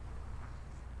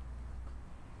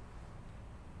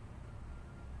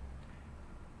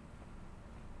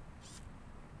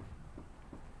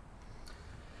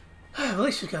 Well,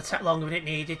 this is going to take longer than it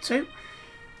needed to.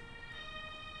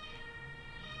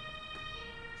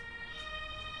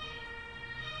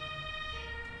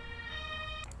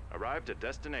 Arrived at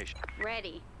destination.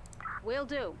 Ready. Will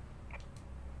do.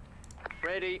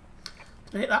 Ready.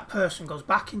 The minute that person goes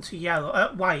back into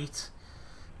white,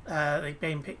 they're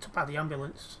being picked up by the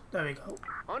ambulance. There we go.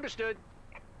 Understood.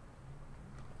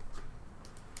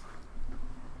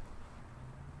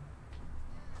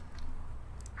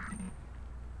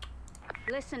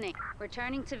 Listening.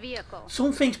 Returning to vehicle.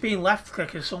 Something's being left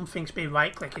click and something's being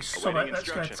right click is something Awaiting that's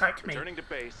going to instruction. take me Returning to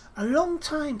base. a long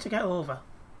time to get over.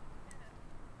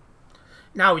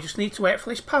 Now we just need to wait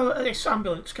for this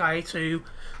ambulance guy to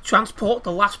transport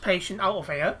the last patient out of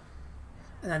here.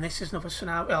 And then this is another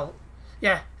scenario. Well,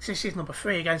 yeah, this is number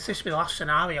 3 again. So this will be the last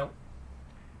scenario.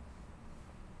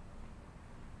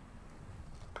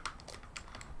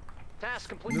 Task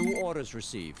complete. New orders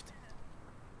received.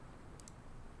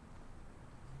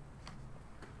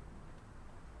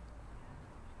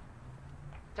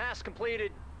 Task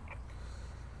completed.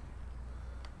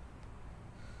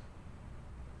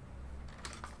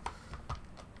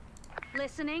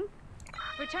 Listening.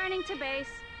 Returning to base.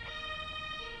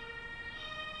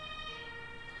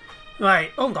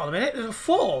 Right, hold on a minute. There's a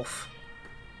 4th.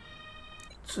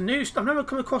 It's a new. I've never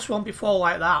come across one before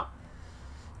like that.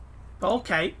 But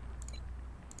okay.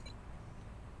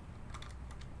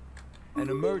 An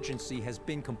emergency has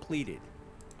been completed.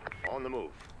 On the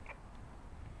move.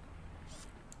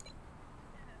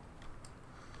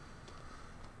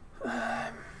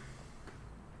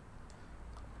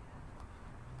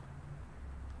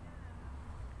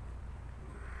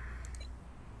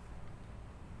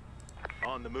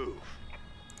 On the move.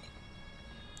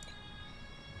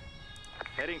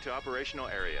 Heading to operational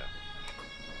area.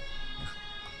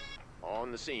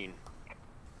 On the scene.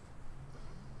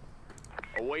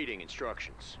 Awaiting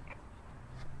instructions.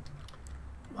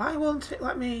 Why won't it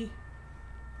let me?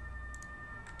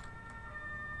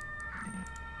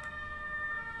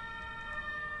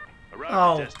 Arrived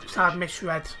Oh, at because destination. I've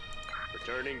misread.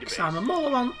 Returning to Because base. I'm a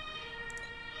moron.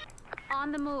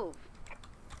 On the move.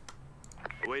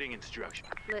 Awaiting instruction.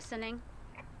 Listening.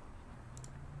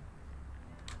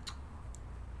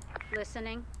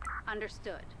 Listening.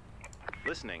 Understood.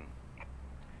 Listening.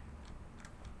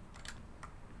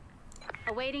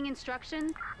 Awaiting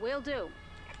instruction. Will do.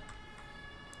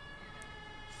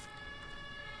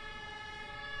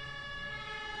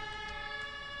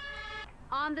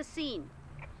 On the scene.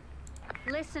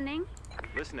 Listening.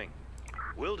 Listening.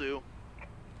 Will do.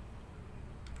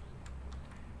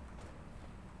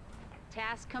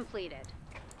 Task completed.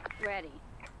 Ready.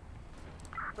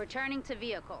 Returning to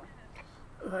vehicle.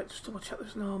 Right, just double check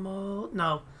there's no more.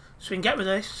 No. So we can get rid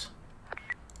of this.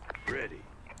 Ready.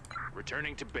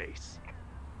 Returning to base.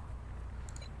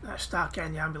 Let's start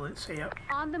getting the ambulance here.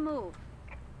 On the move.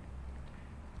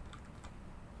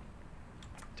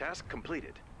 Task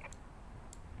completed.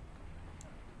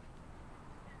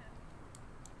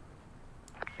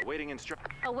 Awaiting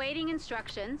Awaiting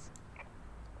instructions.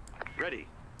 Ready.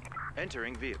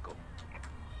 Entering vehicle.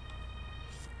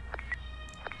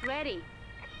 Ready.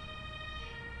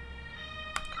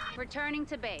 Returning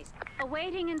to base.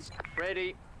 Awaiting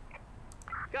Ready.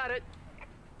 Got it.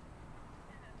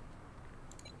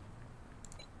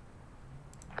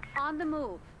 On the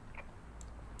move.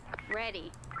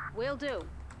 Ready. Will do.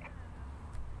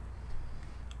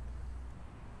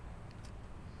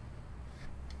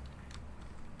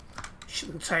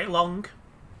 Shouldn't take long.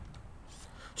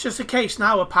 It's just a case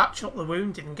now we're patching up the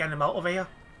wounded and getting them out of here.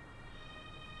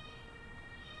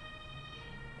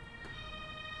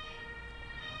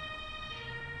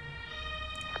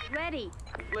 Ready.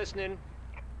 Listening.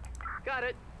 Got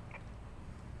it.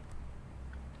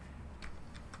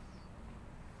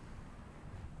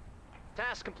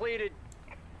 Task completed.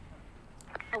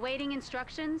 Awaiting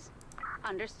instructions.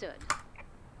 Understood.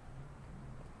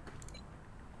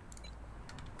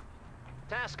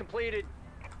 Task completed.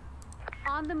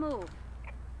 On the move.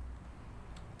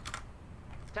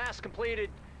 Task completed.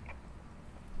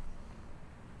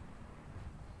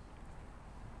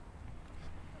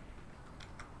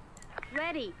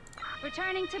 Ready.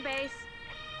 Returning to base.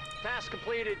 Task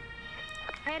completed.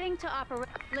 Heading to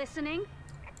Listening.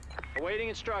 Awaiting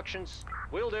instructions.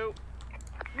 Will do.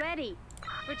 Ready.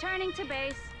 Returning to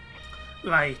base.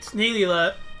 Right, nearly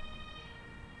there.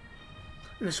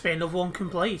 And there's been another one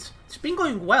complete. It's been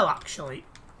going well, actually.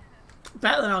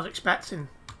 Better than I was expecting.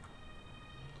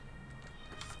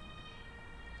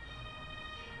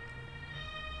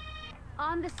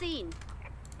 On the scene.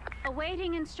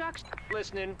 Awaiting instruction.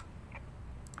 Listening.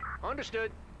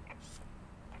 Understood.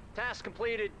 Task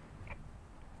completed.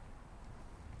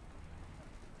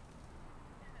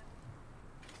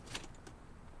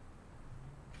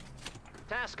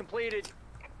 Task completed.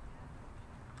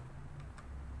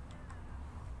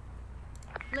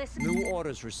 Listen. New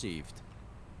orders received.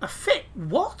 A fit?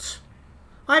 What?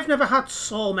 I've never had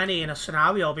so many in a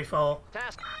scenario before.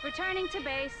 Task. Returning to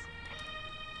base.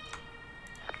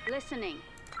 Listening.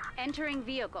 Entering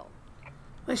vehicle.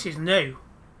 This is new.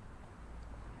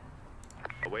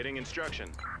 Awaiting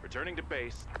instruction. Returning to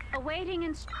base.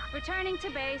 Awaiting returning to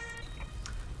base.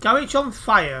 Garage on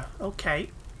fire. Okay.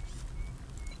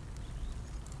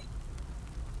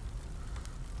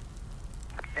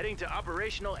 Heading to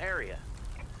operational area.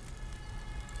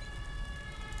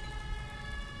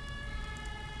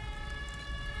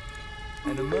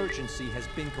 An emergency has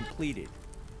been completed.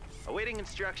 Awaiting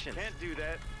instructions. Can't do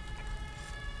that.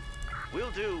 Will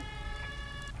do.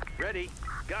 Ready.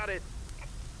 Got it.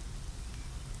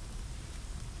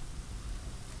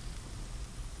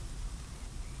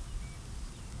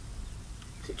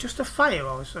 Is it just a fire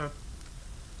or is there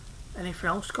anything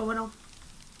else going on?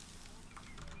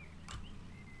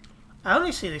 I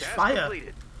only see this Task fire.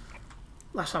 completed.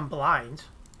 Unless I'm blind.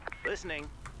 Listening.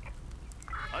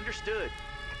 Understood.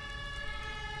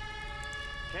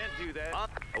 Can't do that.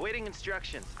 Awaiting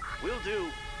instructions. Will do.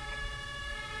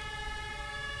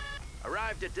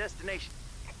 Arrived at destination.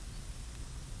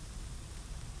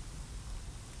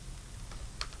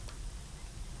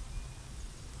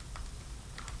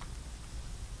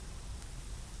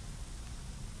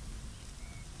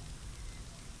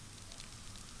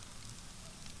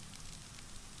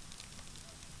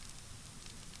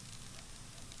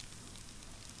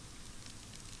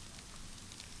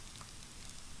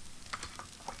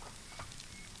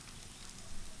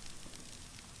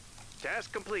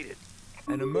 Task completed.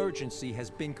 An emergency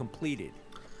has been completed.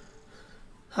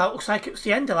 That looks like it's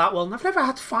the end of that one. I've never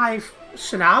had 5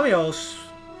 scenarios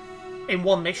in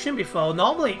one mission before.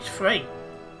 Normally it's 3.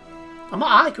 I'm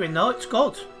not arguing though, it's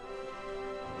good.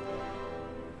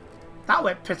 That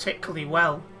went particularly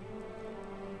well.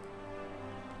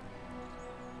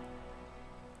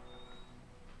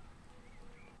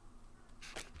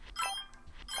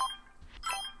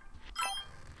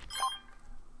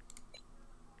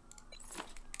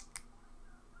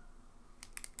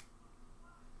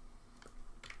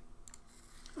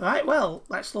 Right, well,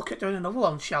 let's look at doing another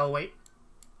one, shall we?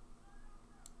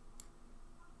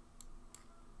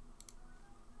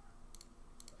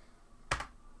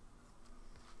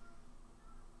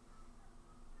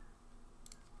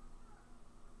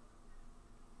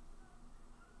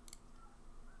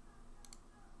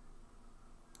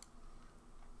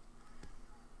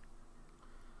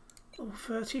 Oh,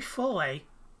 34, eh?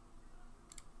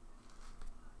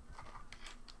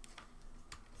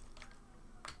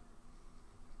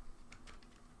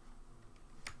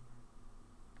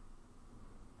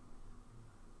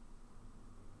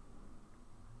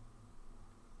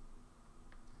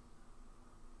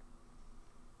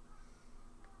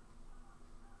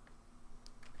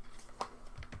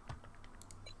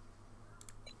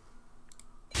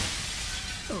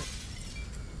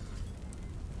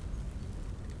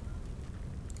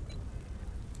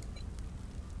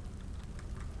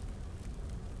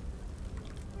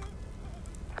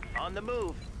 On the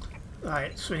move.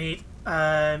 Right, so we need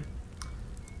Heading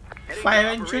fire to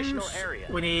engines. operational area.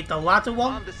 We need the ladder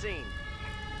one. On the scene.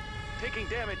 Taking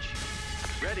damage.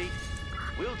 Ready.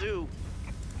 Will do.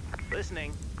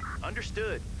 Listening.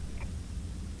 Understood.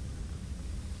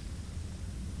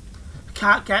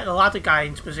 Can't get the ladder guy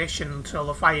into position until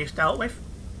the fire's dealt with.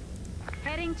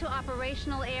 Heading to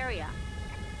operational area.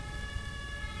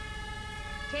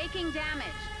 Taking damage.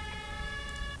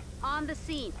 On the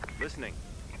scene. Listening.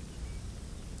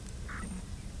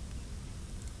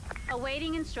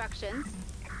 Awaiting instructions.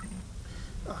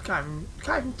 I can't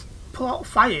even pull out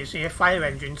fires here, fire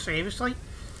engine, seriously?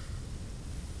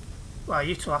 Well,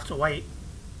 you two have to wait.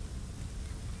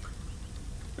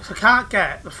 If I can't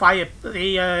get the fire,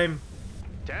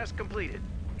 Task completed.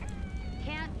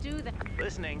 Can't do that.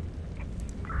 Listening.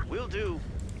 Will do.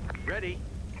 Ready.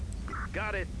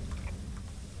 Got it.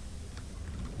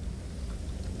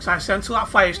 so until that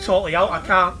fire's totally out, I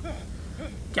can't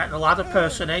get the ladder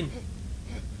person in.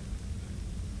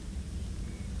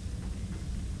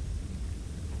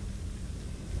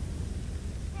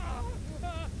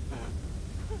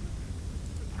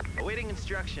 Awaiting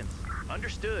instructions.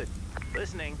 Understood.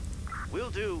 Listening.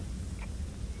 Will do.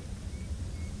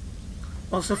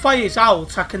 Once the fire's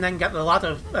out, I can then get the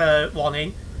ladder one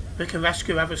in. We can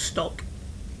rescue whoever's stuck.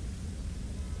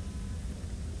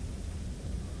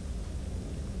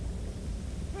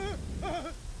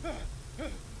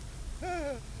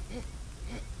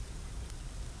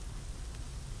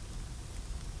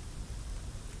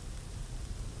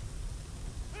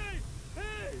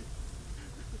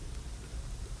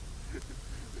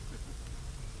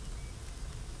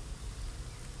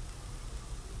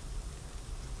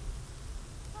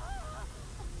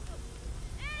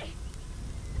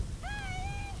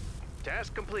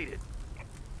 Task completed.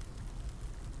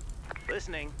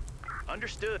 Listening.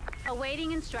 Understood.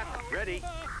 Awaiting instructions. Ready.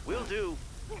 Will do.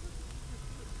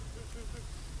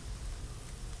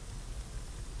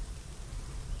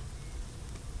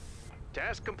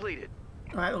 Task completed.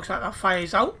 Right, looks like that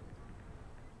fire's out.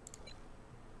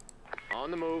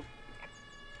 On the move.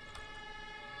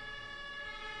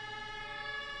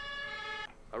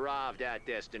 Arrived at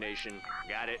destination.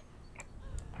 Got it.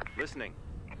 Listening.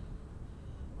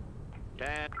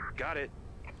 Got it.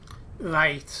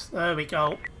 Right, there we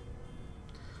go.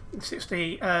 It's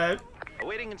the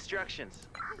Awaiting instructions.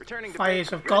 Returning to fires base.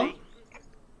 have gone. Ready.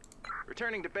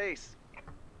 Returning to base.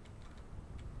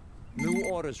 New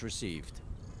orders received.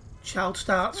 Child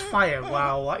starts fire.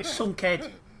 Wow, that is some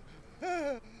kid.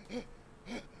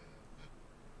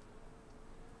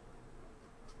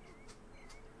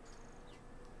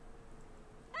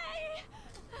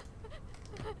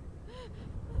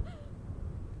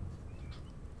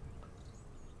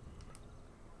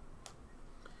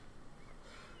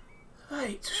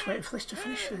 Right, just waiting for this to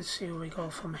finish and see where we go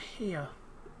from here.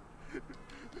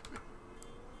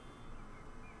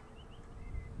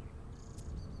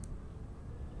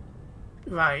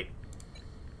 Right.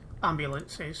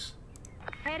 Ambulances.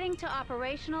 Heading to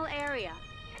operational area.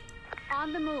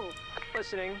 On the move.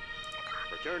 Listening.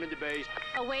 Returning to base.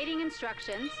 Awaiting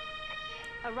instructions.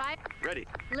 Arrive. Ready.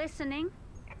 Listening.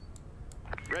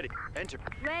 Ready. Enter.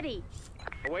 Ready.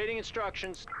 Awaiting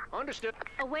instructions. Understood.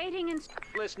 Awaiting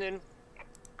Listening.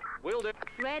 Will do.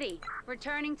 Ready.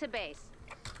 Returning to base.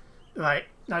 Right,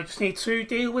 now I just need to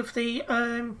deal with the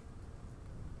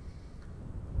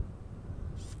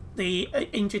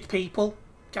injured people,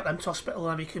 get them to hospital,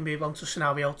 and we can move on to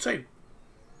scenario 2,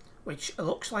 which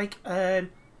looks like a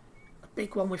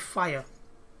big one with fire.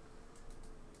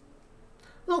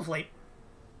 Lovely.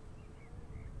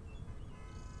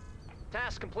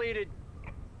 Task completed.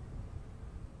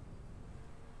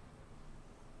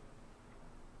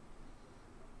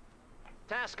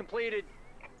 Task completed.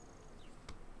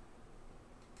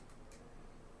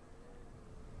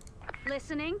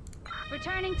 Listening.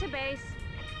 Returning to base.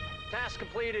 Task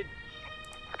completed.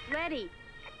 Ready.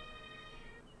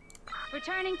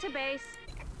 Returning to base.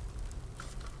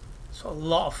 So a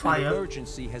lot of An fire.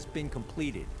 emergency has been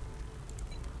completed.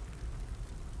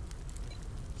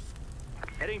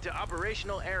 Heading to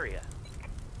operational area.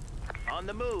 On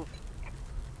the move.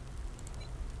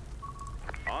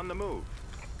 On the move.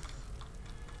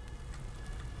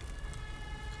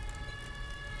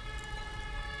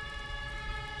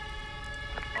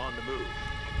 On the move.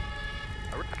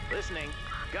 Listening.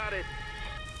 Got it.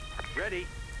 Ready.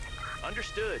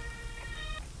 Understood.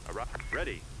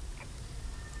 Ready.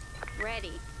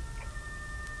 Ready.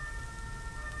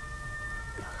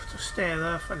 Just stay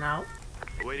there for now.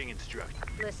 Awaiting instruction.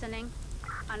 Listening.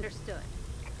 Understood.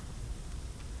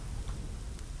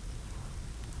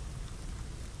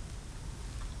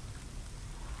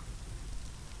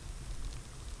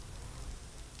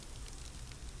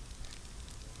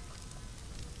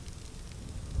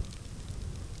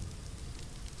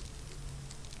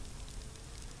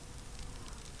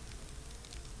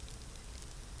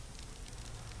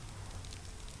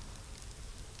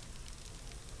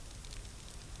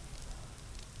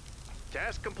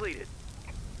 Task completed.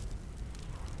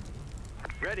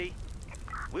 Ready.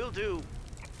 Will do.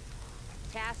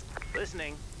 Task.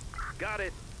 Listening. Got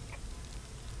it.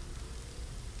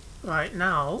 Right,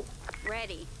 now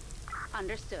Ready.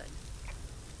 Understood.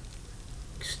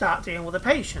 start dealing with the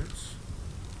patients.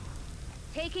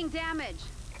 Taking damage.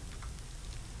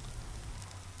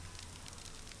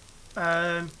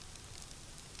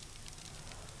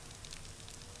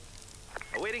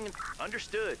 Awaiting.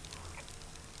 Understood.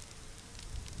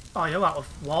 Oh, you're out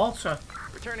of water.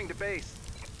 Returning to base.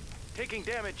 Taking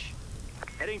damage.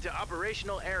 Heading to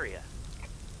operational area.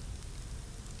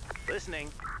 Listening.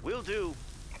 Will do.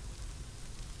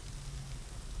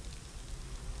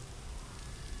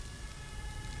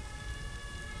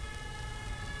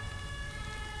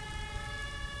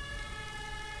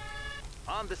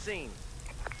 On the scene.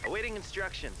 Awaiting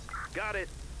instructions. Got it.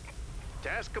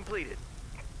 Task completed.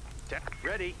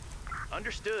 Ready.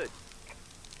 Understood.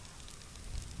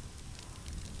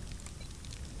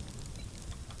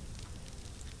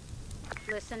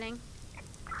 Listening.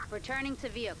 Returning to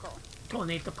vehicle. Don't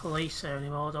need the police there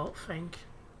anymore, I don't think.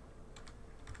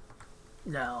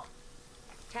 No.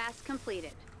 Task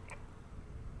completed.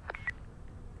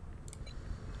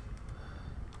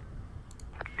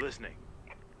 Listening.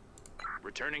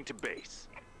 Returning to base.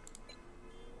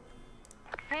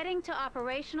 Heading to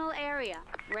operational area.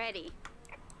 Ready.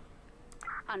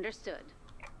 Understood.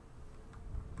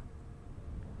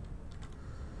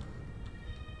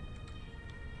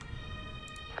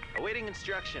 Awaiting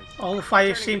instructions. All the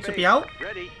fires Returning seem to base. be out.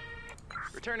 Ready.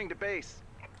 Returning to base.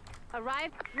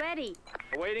 Arrive. Ready.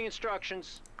 Awaiting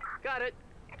instructions. Got it.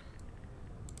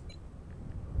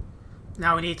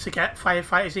 Now we need to get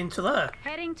firefighters into there.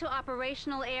 Heading to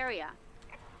operational area.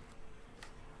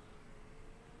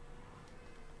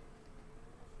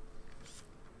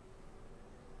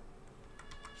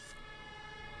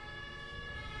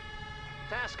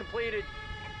 Task completed.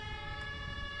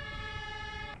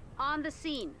 On the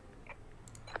scene.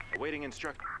 Awaiting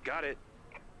instruct. Got it.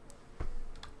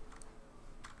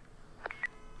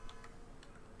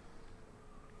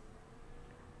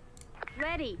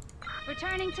 Ready.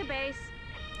 Returning to base.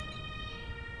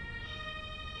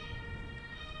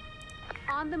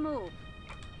 On the move.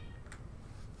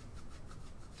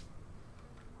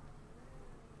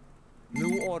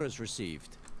 New orders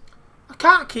received. I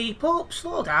can't keep up.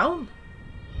 Slow down.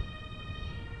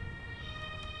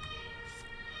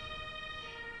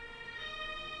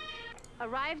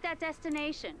 Arrived at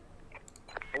destination.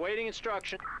 Awaiting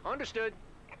instruction. Understood.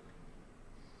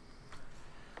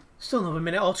 Still another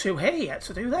minute or two here yet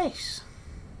to do this.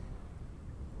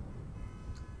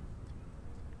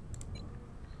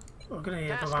 We're going to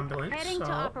need an ambulance. Heading to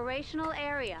So. operational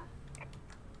area.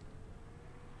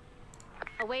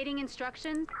 Awaiting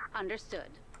instructions. Understood.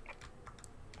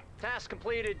 Task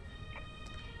completed.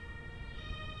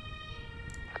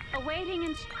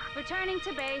 Awaiting returning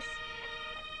to base.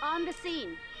 On the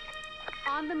scene.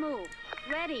 On the move.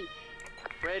 Ready.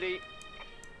 Ready.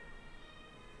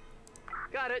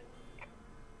 Got it.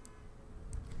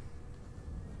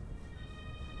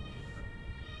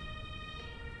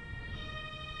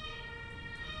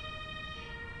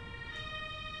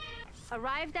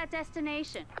 Arrived at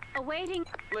destination. Awaiting.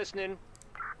 Listening.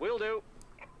 Will do.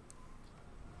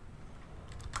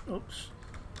 Oops.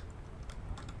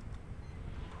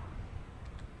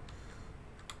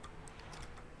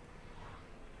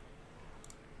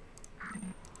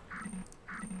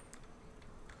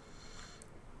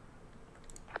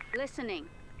 Listening.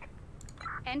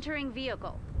 Entering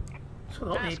vehicle. So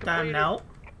don't Task need them completed. now.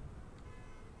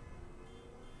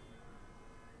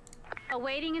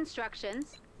 Awaiting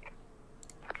instructions.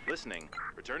 Listening.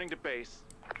 Returning to base.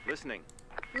 Listening.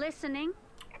 Listening.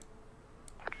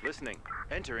 Listening.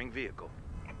 Entering vehicle.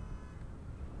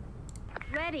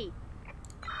 Ready.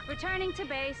 Returning to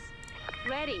base.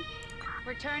 Ready.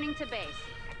 Returning to base.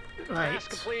 Right.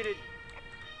 Task completed.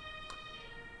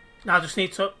 Now I just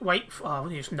need to wait for... Oh,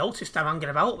 I just noticed them hanging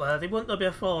about there. They weren't there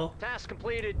before. Task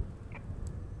completed.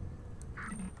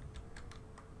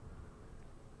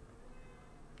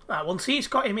 Right, once he's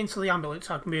got him into the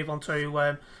ambulance, I can move on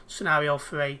to scenario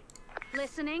 3.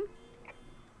 Listening.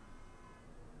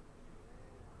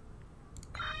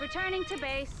 Returning to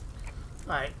base.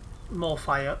 Right, more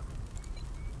fire.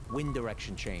 Wind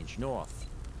direction change north.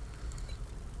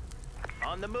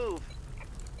 On the move.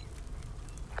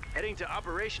 Heading to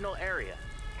operational area.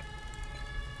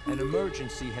 An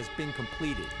emergency has been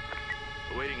completed.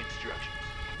 Awaiting instructions.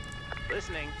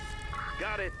 Listening.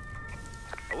 Got it.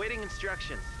 Awaiting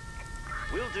instructions.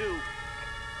 Will do.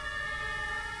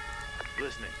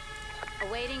 Listening.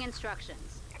 Awaiting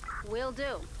instructions. Will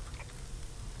do.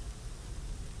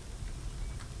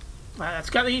 Right, let's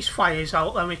get these fires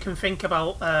out, then we can think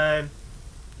about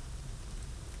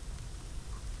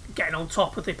getting on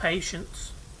top of the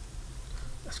patients.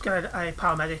 Let's get a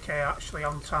paramedic here actually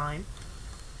on time.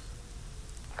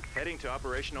 Heading to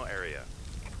operational area.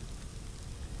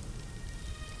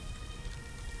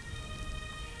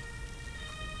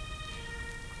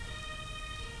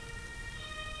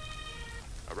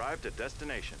 Arrived at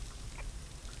destination.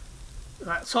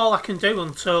 That's all I can do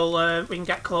until we can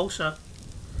get closer.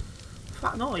 In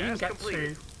fact, no, you can Task get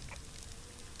completed.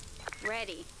 to...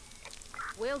 Ready.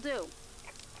 Will do.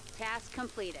 Task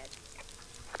completed.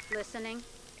 Listening.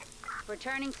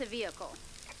 Returning to vehicle.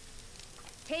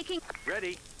 Taking...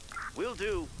 Ready. Will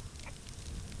do.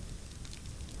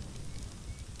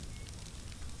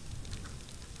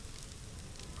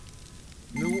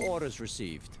 New orders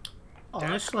received.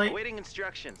 Honestly, Awaiting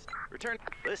instructions. Return.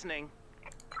 Listening.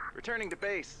 Returning to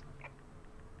base.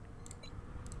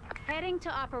 Heading to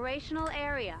operational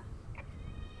area.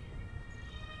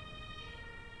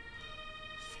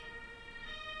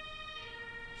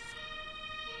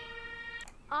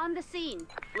 On the scene.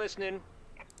 Listening.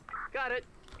 Got it.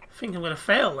 I think I'm going to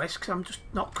fail this because I'm just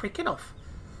not quick enough.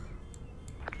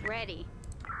 Ready.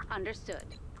 Understood.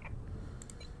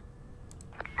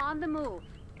 On the move.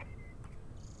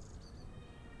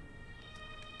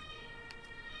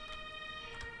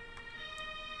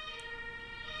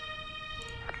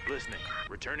 Listening.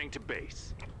 Returning to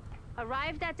base.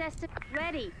 Arrived at destination.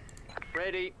 Ready.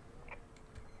 Ready.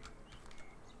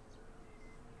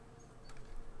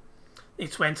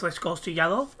 It's when this goes to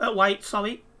yellow. White,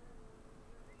 sorry.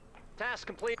 Task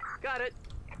complete. Got it.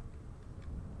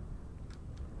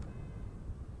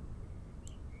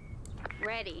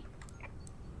 Ready.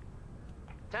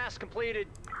 Task completed.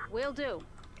 Will do.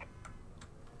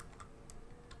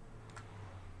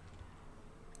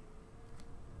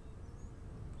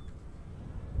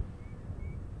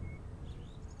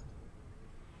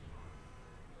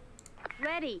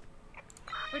 Ready.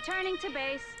 Returning to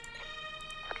base.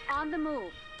 On the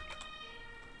move.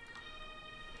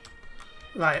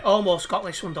 Right, almost got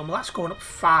this one done. Well, that's going up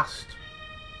fast.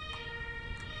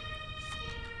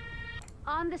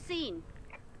 On the scene.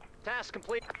 Task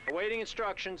complete. Awaiting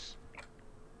instructions.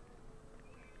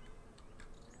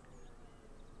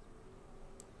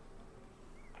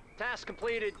 Task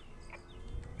completed.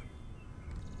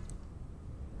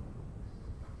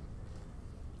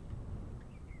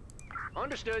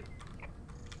 Understood.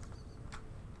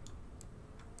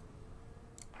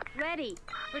 Ready.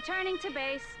 Returning to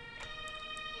base.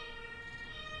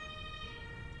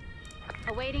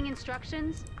 Awaiting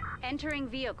instructions. Entering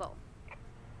vehicle.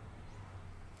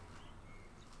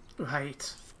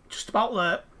 Right, just about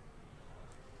there.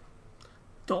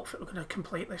 Don't think we're going to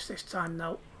complete this time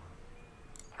now.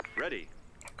 Ready.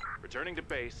 Returning to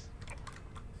base.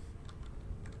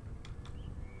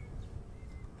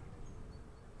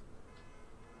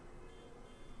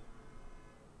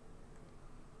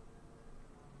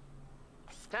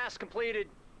 Task completed.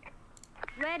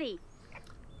 Ready.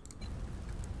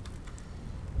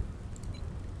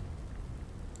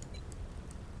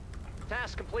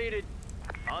 Task completed.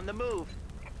 On the move.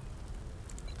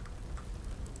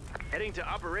 Heading to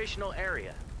operational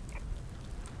area.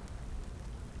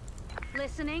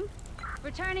 Listening.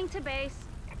 Returning to base.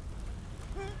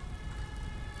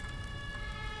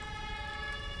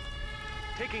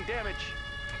 Taking damage.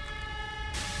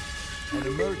 An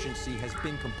emergency has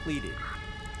been completed.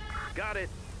 Got it.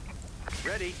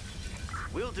 Ready.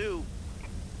 Will do.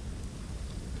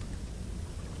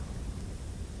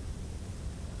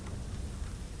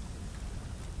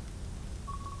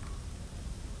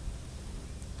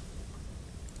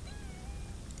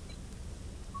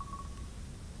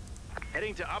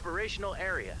 Heading to operational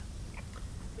area.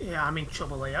 Yeah, I'm in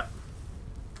trouble here.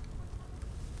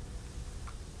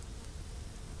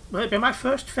 Will it be my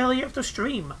first failure of the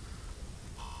stream?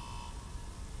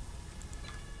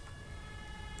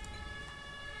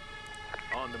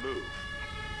 On the move.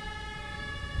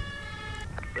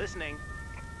 Listening.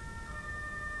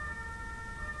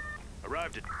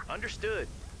 Arrived at... Understood.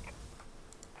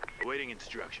 Awaiting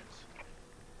instructions.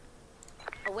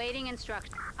 Awaiting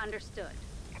instructions. Understood.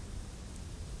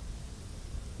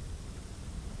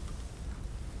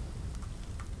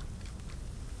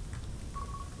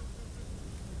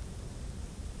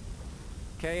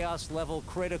 Chaos level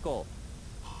critical.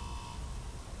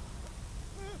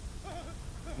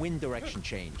 Wind direction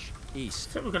change. I East.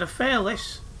 think we're going to fail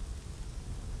this.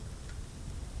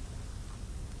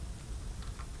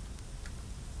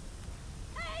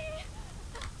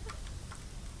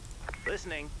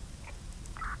 Listening.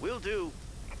 Will do.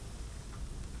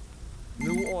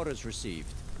 New orders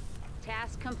received.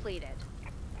 Task completed.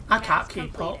 I can't Task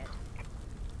keep completed. up.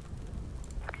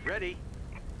 Ready.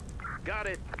 Got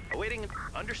it. Awaiting.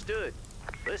 Understood.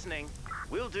 Listening.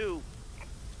 Will do.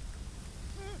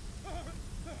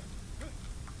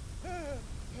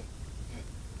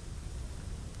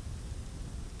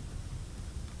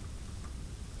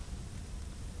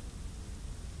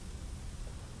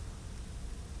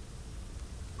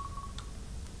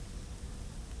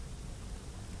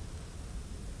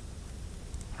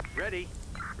 Ready.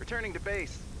 Returning to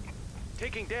base.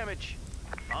 Taking damage.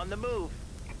 On the move.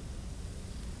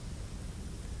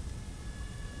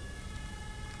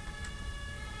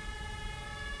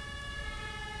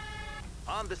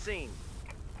 On the scene.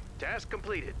 Task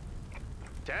completed.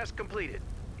 Task completed.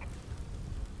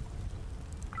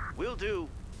 Will do.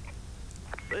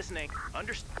 Listening.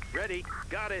 Ready.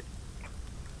 Got it.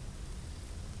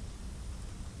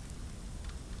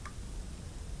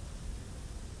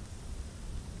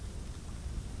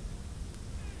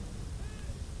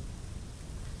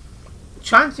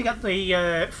 Trying to get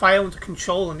the fire under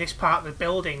control in this part of the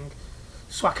building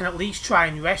so I can at least try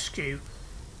and rescue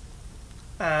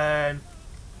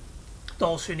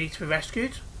those who need to be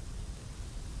rescued.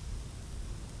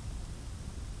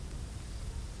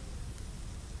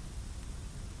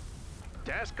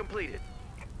 Task completed.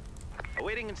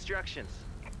 Awaiting instructions.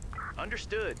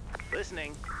 Understood.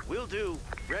 Listening. Will do.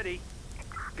 Ready.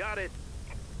 Got it.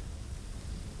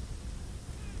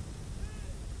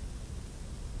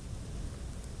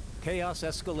 Chaos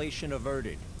escalation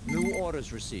averted. New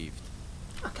orders received.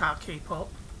 I can't keep up.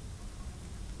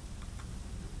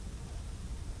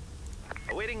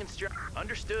 Awaiting instruction.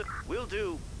 Understood. Will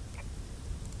do.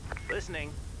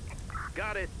 Listening.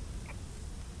 Got it.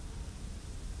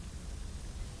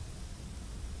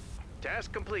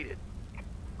 Task completed.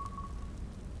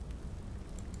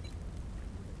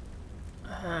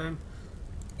 Head.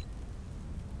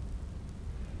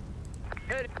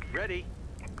 Ready.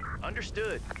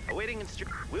 Understood. Awaiting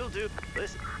instruction. Will do.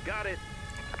 Listen. Got it.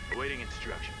 Awaiting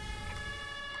instructions.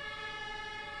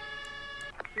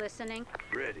 Listening.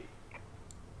 Ready.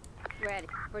 Ready.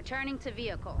 Returning to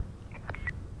vehicle.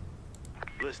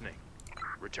 Listening.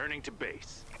 Returning to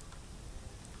base.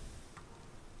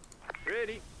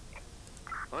 Ready.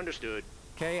 Understood.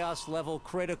 Chaos level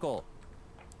critical.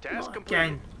 Task Not completed.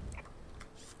 again.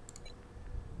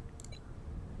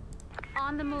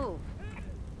 On the move.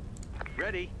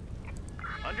 Ready.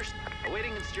 Understood.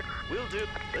 Awaiting instruction. Will do.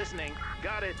 Listening.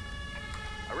 Got it.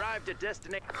 Arrived at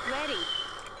destination. Ready.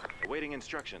 Awaiting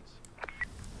instructions.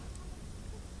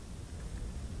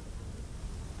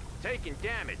 Taking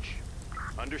damage.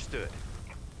 Understood.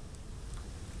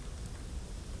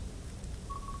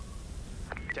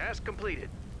 Task completed.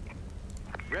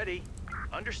 Ready.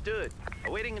 Understood.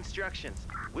 Awaiting instructions.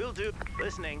 Will do.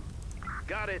 Listening.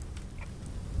 Got it.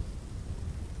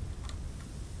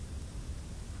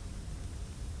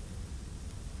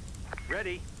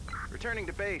 Ready. Returning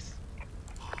to base.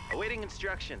 Awaiting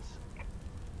instructions.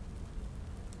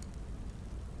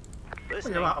 We're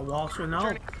Listening. out of water now.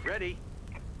 Returning. Ready.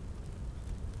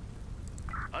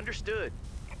 Understood.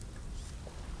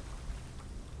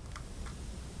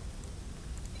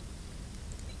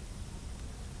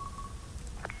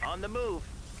 On the move.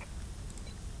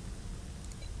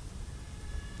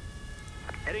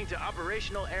 Heading to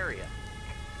operational area.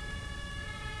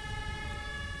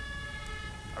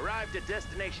 Arrived at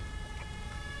destination.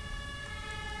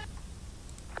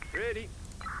 Ready.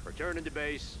 Returning to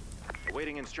base.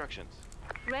 Awaiting instructions.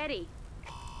 Ready.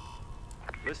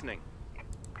 Listening.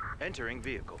 Entering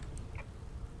vehicle.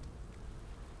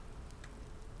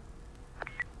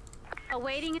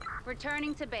 Awaiting.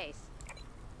 Returning to base.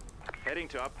 Heading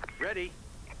to up. Ready.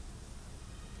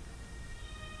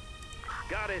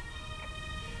 Got it.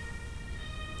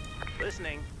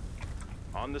 Listening.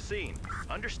 On the scene.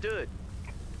 Understood.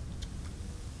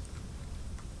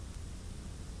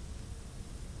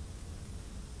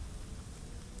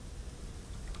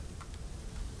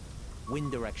 Wind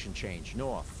direction change,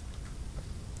 north.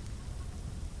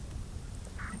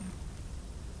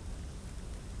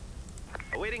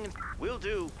 Awaiting. Will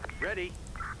do. Ready.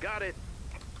 Got it.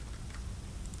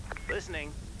 Listening.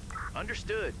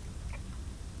 Understood.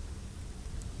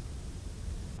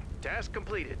 Task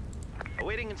completed.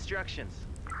 Awaiting instructions.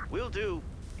 Will do.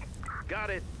 Got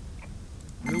it.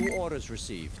 New orders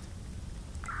received.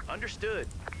 Understood.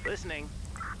 Listening.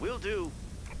 Will do.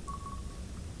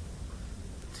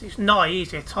 It's not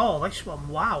easy at all, this one.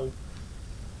 Wow.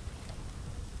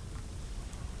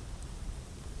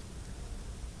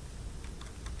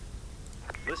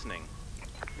 Listening.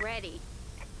 Ready.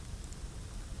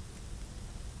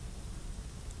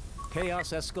 Chaos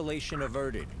escalation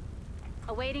averted.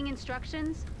 Awaiting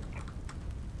instructions.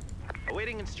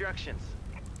 Awaiting instructions.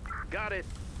 Got it.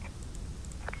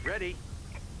 Ready.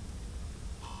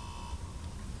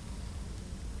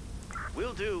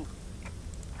 Will do.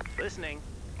 Listening.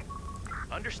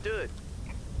 Understood.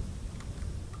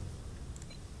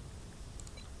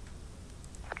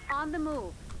 On the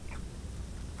move.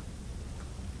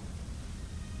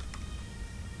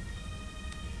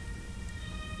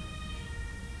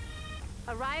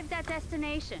 Arrived at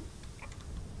destination.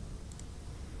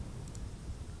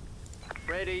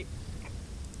 Ready.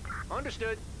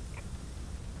 Understood.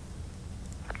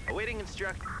 Awaiting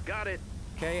instruction. Got it.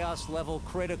 Chaos level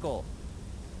critical.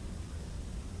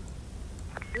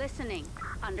 Listening.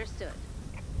 Understood.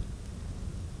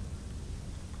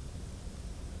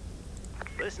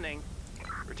 Listening.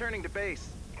 Returning to base.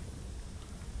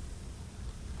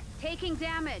 Taking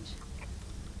damage.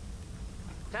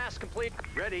 Task complete.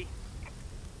 Ready.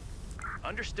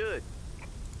 Understood.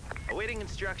 Awaiting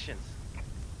instructions.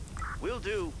 Will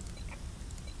do.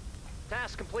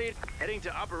 Task complete. Heading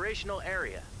to operational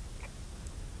area.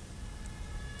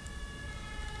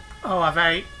 Oh, have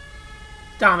I?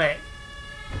 Damn it.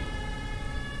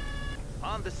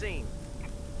 On the scene.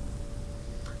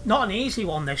 Not an easy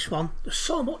one, this one. There's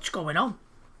so much going on.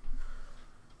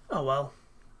 Oh well.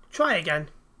 Try again.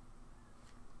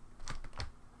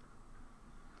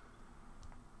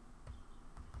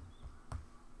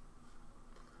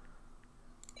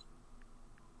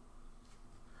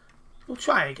 We'll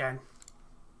try again.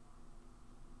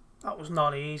 That was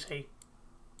not easy.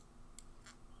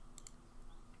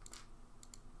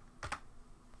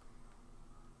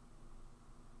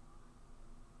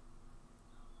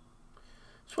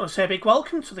 want to say a big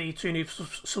welcome to the 2 new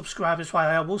subscribers while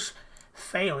I was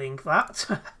failing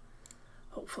that.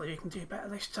 Hopefully you can do better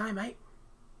this time, mate.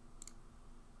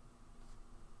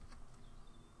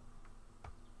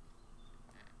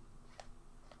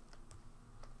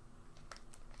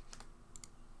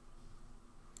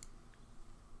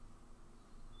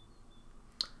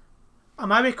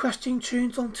 Am I requesting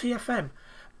tunes on TFM?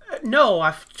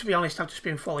 No, to be honest, I've just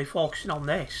been fully focusing on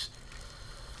this.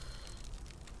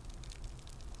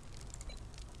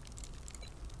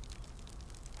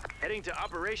 Heading to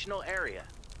operational area.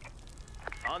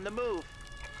 On the move.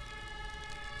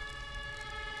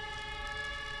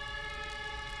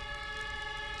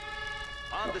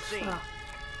 On the What's scene. that?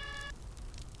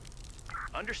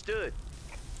 Understood.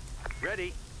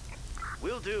 Ready.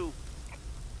 Will do.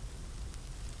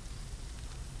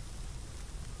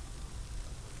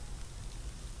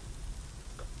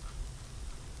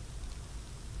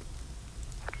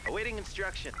 Awaiting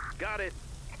instruction. Got it.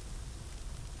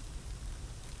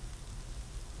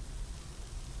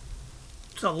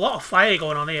 There's a lot of fire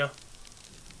going on here.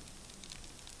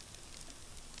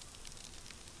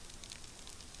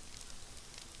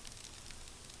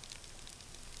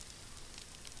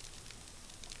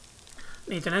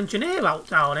 Needs an engineer out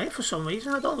down here for some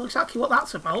reason. I don't know exactly what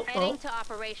that's about. Heading But to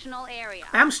operational area.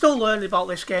 I am still learning about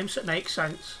this game, so it makes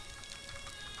sense.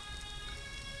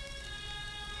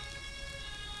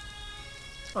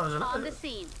 Oh, On the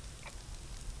scene.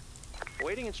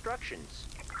 Awaiting instructions.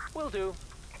 Will do.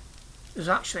 there's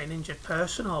actually an injured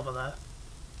person over there.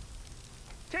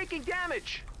 Taking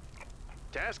damage.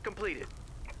 Task completed.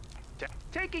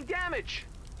 Taking damage.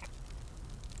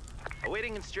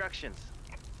 Awaiting instructions.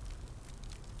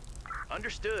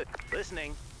 Understood.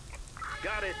 Listening.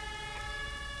 Got it.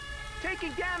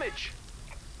 Taking damage.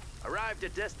 Arrived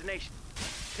at destination.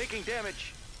 Taking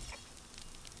damage.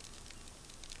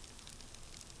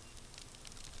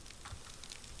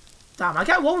 Damn, I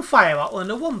get one fire out and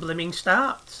the one blimming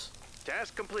starts.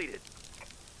 Task completed.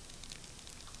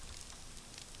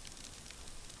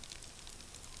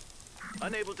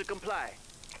 Unable to comply.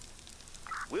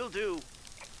 Will do.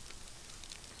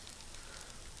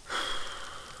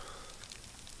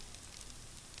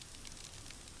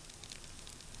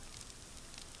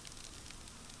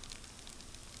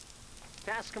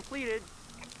 Task completed.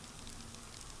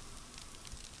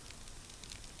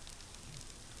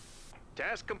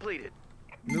 Task completed.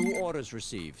 New orders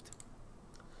received.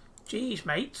 Jeez,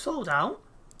 mate, slow down.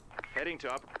 Heading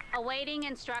to Awaiting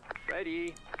instruct.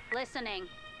 Ready. Listening.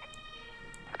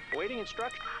 Awaiting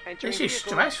instruction. Entering This is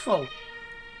vehicle. stressful.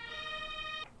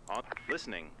 on.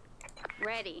 Listening.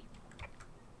 Ready.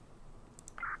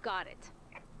 Got it.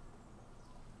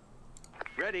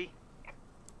 Ready.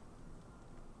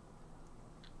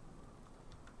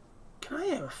 Can I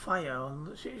hear a fire?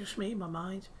 Or is it just me in my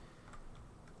mind?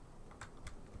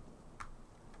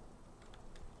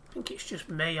 I think it's just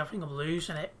me. I think I'm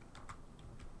losing it.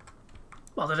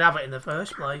 Well, they'd have it in the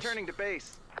first place. Returning to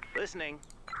base. Listening.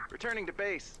 Returning to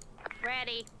base.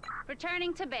 Ready.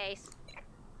 Returning to base.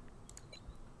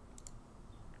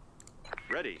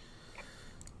 Ready.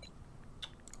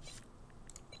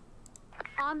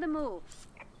 On the move.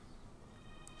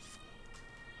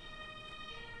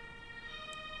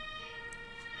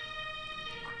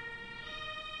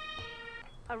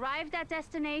 Arrived at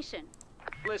destination.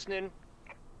 Listening.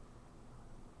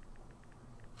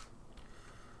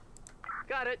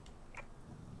 Got it.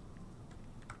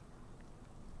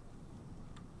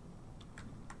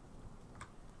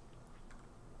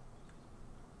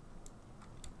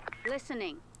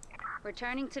 Listening.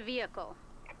 Returning to vehicle.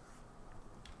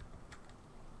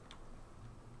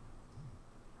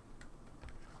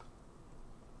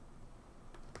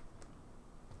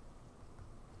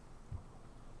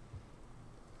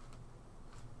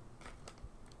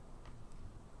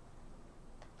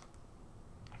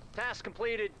 Task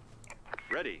completed.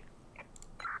 Ready.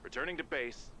 Returning to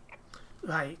base.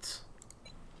 Right.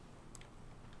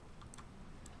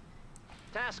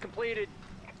 Task completed.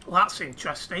 Well, that's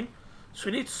interesting. So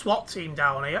we need a SWAT team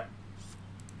down here.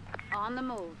 On the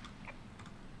move.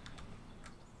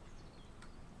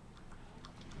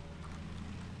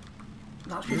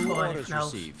 That's New before orders anything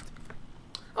else. received.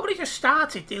 I've only just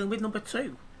started dealing with number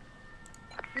 2.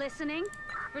 Listening.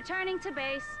 Returning to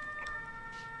base.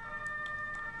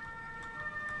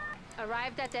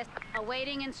 Arrived at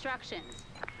awaiting instructions.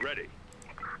 Ready.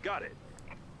 Got it.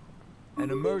 An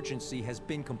emergency has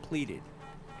been completed.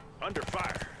 Under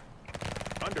fire.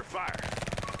 Under fire.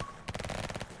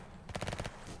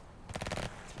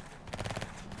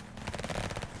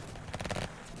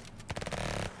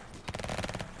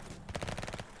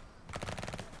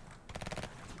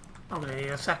 I'm going to need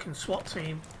a second SWAT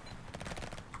team.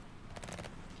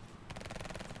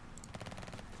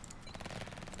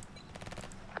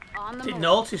 On the Didn't move.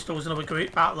 notice there was another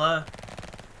group back there.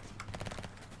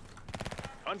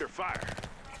 Under fire.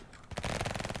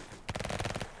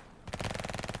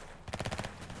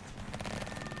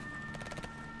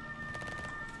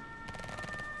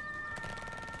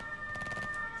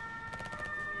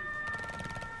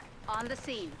 On the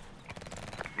scene.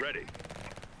 Ready.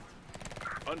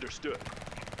 Understood.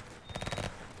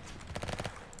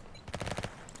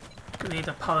 Gonna need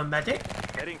a paramedic.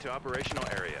 Heading to operational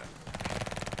area.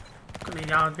 Gonna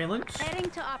need an ambulance. Heading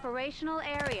to operational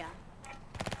area.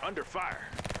 Under fire.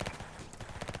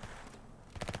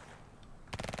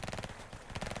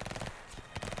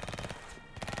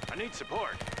 I need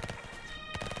support.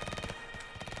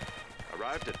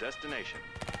 Arrived at destination.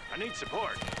 I need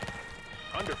support.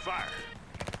 Under fire.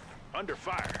 Under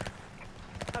fire.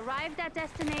 Arrived at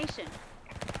destination.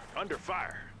 Under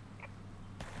fire.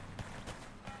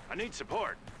 I need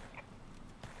support.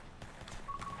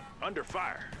 Under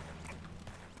fire.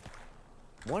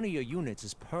 One of your units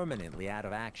is permanently out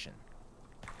of action.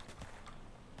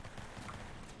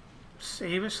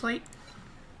 Seriously?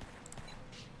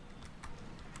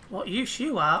 What use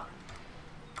you at?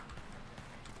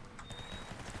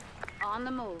 On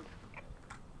the move.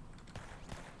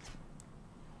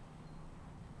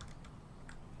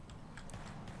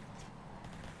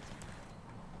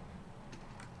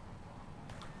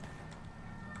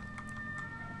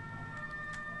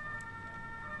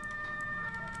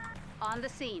 On the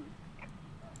scene.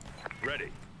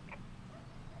 Ready.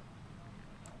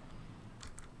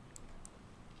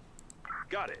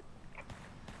 Got it.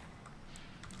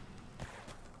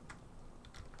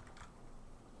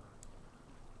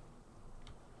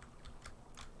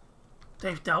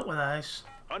 They've dealt with us.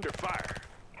 Under fire.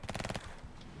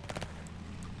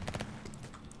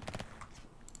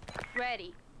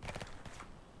 Ready.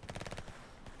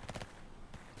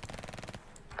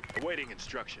 Awaiting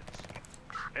instructions.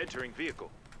 Entering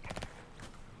vehicle.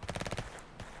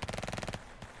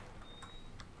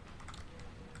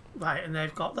 Right, and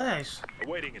they've got theirs.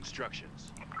 Awaiting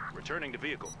instructions. Returning to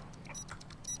vehicle.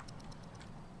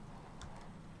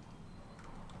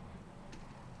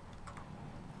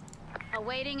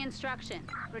 Awaiting instruction.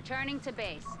 Returning to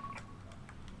base.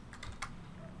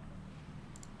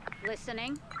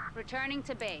 Listening. Returning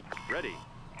to base. Ready.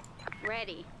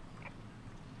 Ready.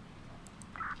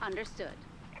 Understood.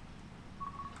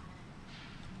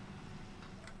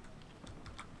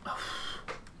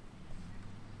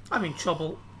 I'm in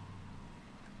trouble.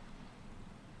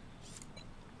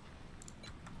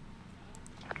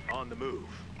 On the move.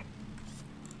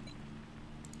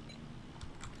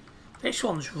 This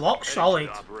one's rock Heading solid.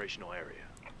 to the operational area.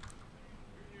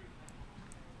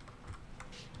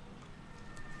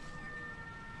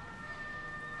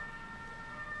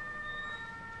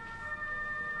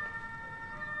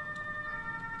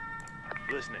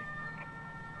 Listening.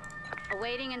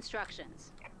 Awaiting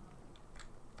instructions.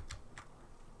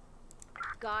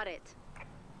 Got it.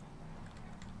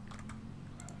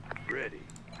 Ready.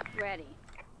 Ready.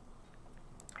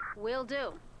 Will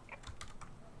do.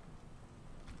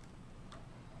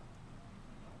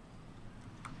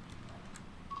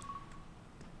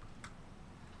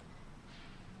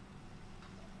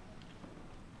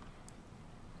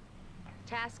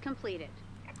 Task completed.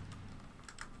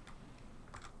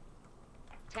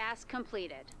 Task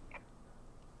completed.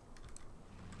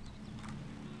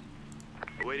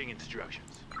 Awaiting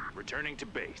instructions. Returning to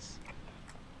base.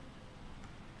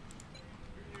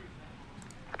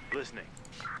 Listening.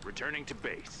 Returning to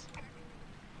base.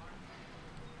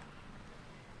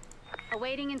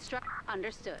 Awaiting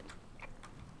Understood.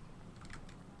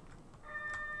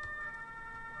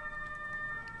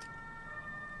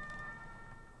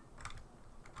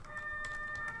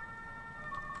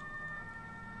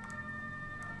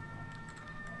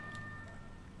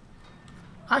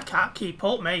 I can't keep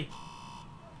up, me.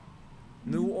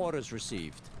 New orders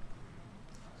received.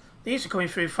 These are coming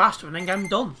through faster and then I'm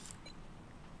done.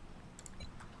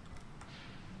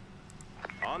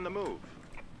 On the move.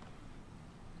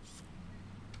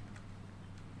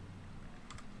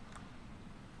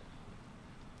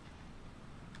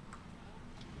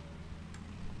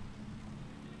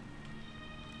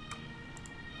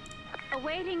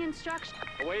 Awaiting instruction.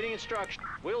 Awaiting instruction.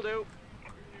 Will do.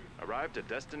 Arrived at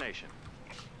destination.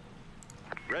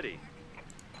 Ready.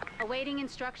 Awaiting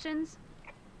instructions.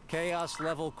 Chaos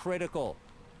level critical.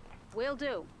 Will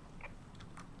do.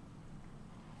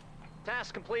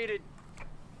 Task completed.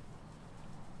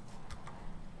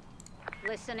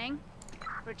 Listening.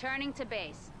 Returning to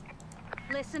base.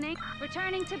 Listening.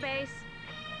 Returning to base.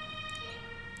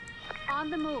 On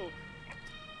the move.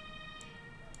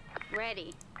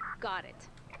 Ready. Got it.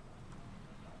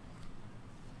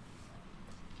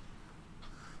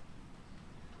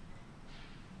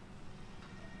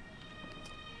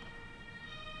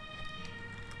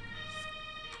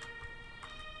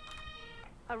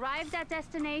 Arrived at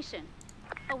destination.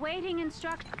 Awaiting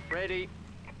instruction. Ready.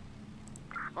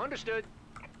 Understood.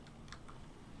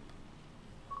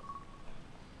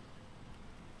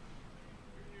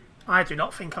 I do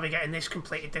not think I'll be getting this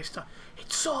completed this time.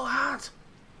 It's so hard.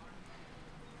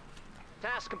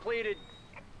 Task completed.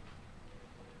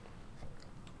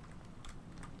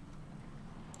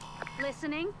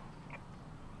 Listening.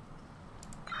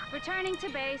 Returning to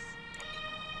base.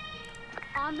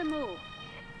 On the move.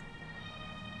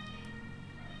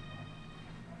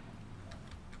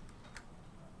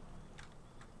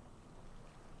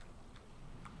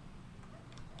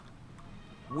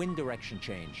 Wind direction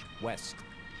change. West.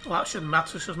 Well, that shouldn't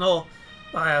matter. There's no...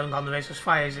 Well, I haven't gone the race as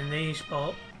fires in these,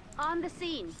 but... On the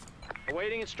scene.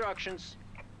 Awaiting instructions.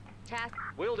 Task.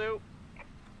 Will do.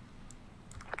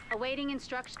 Awaiting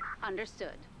instruction.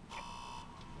 Understood.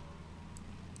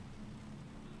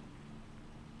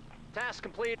 Task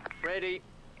complete. Ready.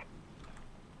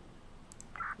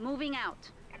 Moving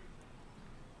out.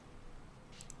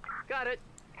 Got it.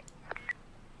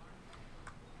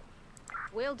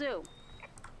 Will do.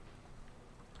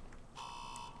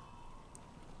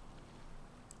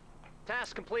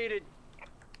 Task completed.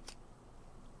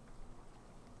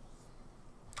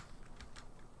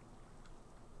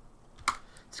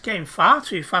 It's getting far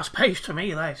too fast-paced for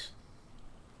me, this.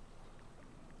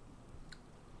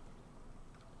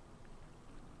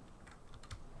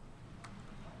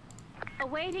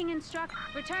 Awaiting instruct.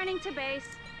 Returning to base.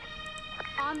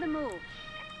 On the move.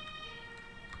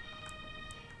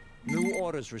 New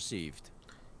orders received.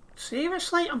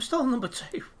 Seriously? I'm still on number 2.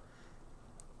 In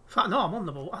fact, no, I'm on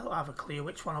number 1. I don't have a clue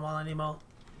which one I'm on anymore.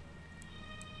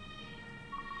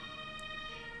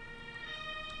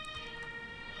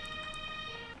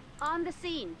 On the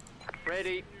scene.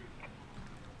 Ready.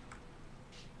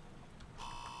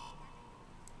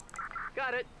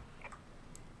 Got it.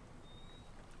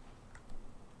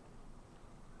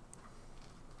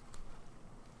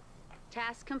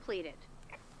 Task completed.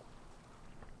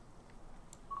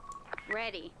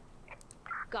 Ready.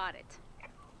 Got it.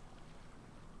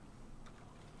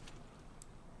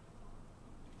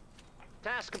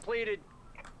 Task completed.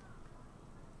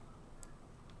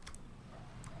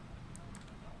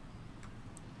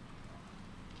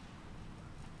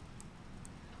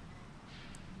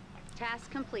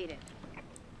 Task completed.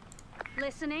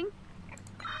 Listening.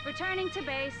 Returning to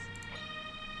base.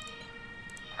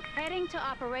 Heading to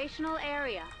operational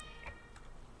area.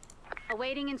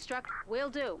 Awaiting instruct. Will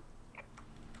do.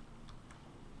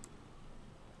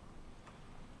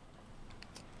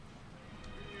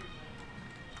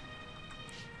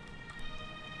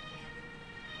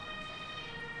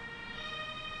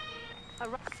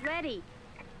 Ready.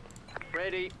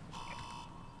 Ready.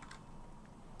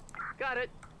 Got it.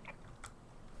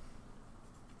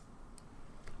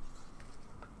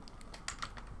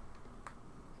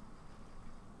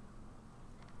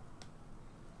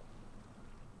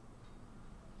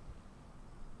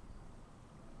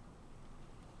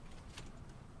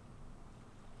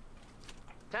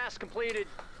 Task completed.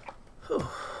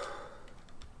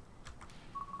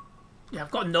 Yeah,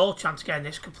 I've got no chance of getting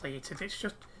this completed. It's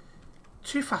just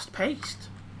too fast-paced.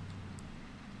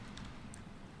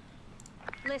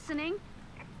 Listening.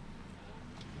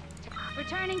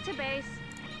 Returning to base.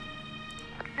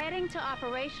 Heading to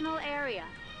operational area.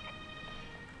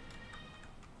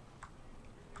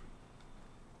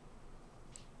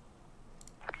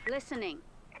 Listening.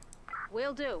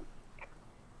 Will do.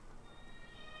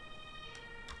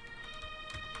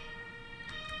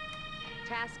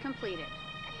 Task completed.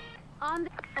 On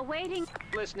the... Awaiting...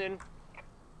 Listening.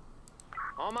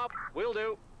 Arm up. Will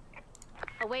do.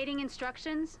 Awaiting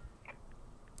instructions.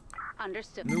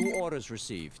 Understood. New orders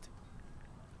received.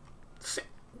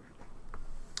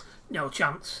 No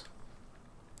chance.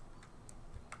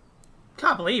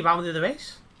 Can't believe how many there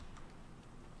is.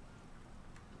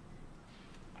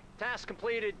 Task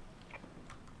completed.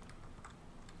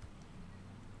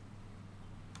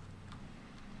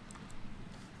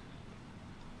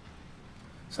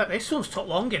 It's like this one's took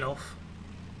long enough.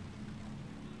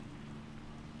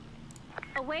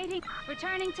 Awaiting.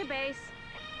 Returning to base.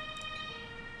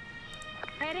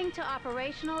 Heading to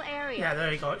operational area. Yeah,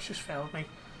 there you go. It's just failed me.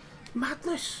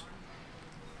 Madness.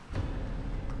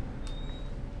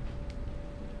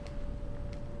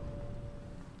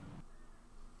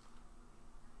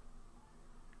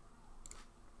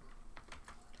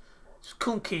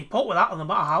 couldn't keep up with that no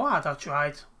matter how hard I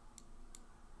tried.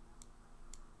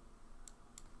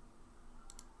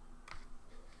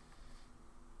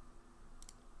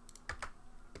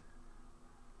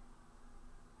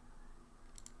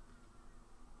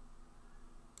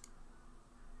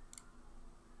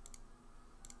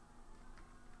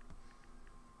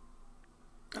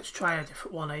 Let's try a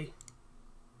different one, eh?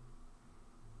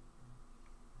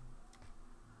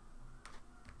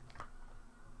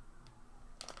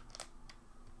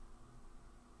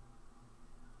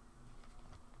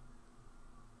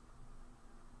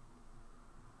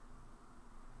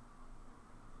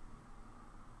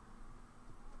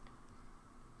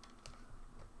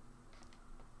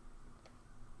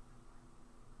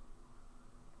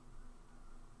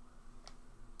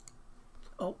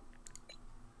 Oh.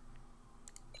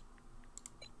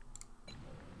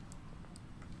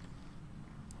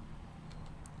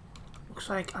 Looks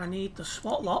like I need the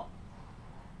SWAT lot.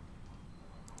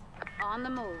 On the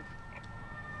move.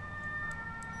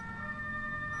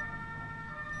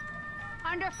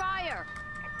 Under fire.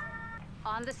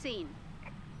 On the scene.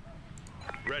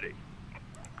 Ready.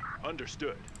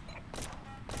 Understood.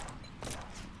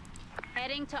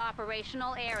 Heading to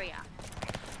operational area.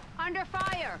 Under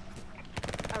fire.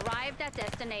 Arrived at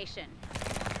destination.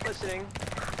 Listening.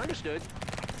 Understood.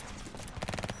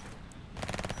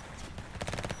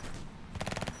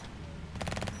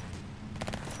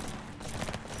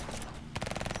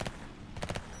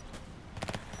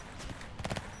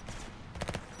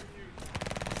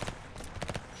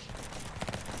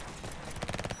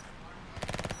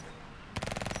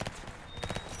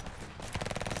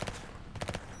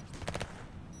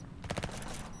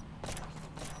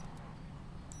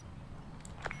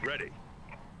 Ready.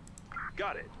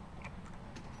 Got it.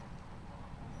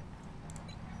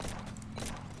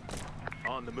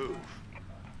 On the move.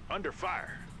 Under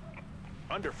fire.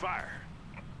 Under fire.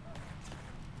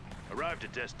 Arrived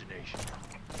at destination.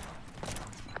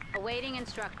 Awaiting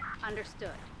instruction.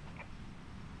 Understood.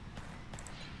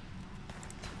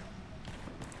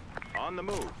 On the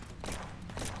move.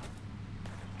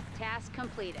 Task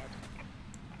completed.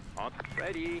 On.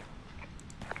 Ready.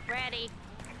 Ready.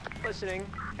 Listening.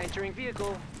 Entering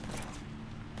vehicle.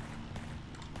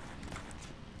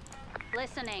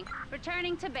 Listening.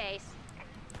 Returning to base.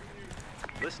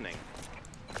 Listening.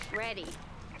 Ready.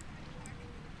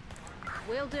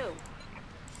 Will do.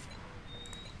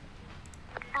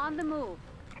 On the move.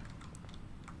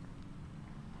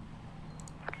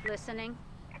 Listening.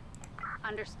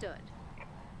 Understood.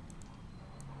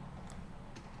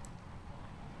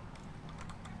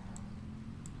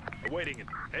 Awaiting it.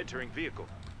 Entering vehicle.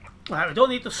 Right, we don't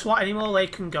need the SWAT anymore, they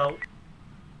can go.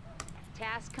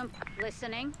 Task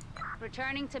listening.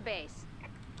 Returning to base.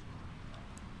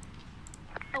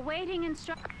 Awaiting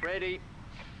instruction. Ready.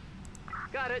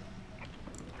 Got it.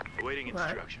 Awaiting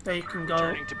Right, instruction. they can go.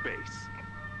 Returning to base.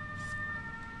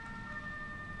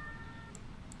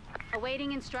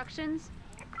 Awaiting instructions.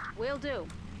 Will do.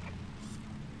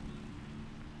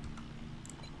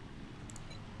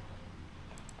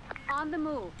 On the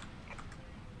move.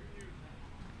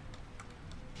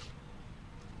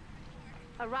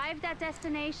 Arrived at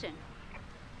destination.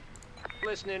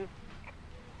 Listening.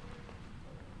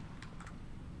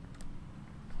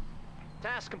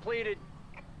 Task completed.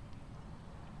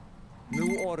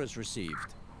 New orders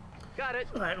received. Got it.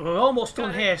 Right, we're almost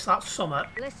done here, so that's summer.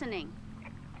 Listening.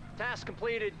 Task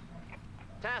completed.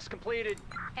 Task completed.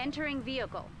 Entering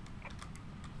vehicle.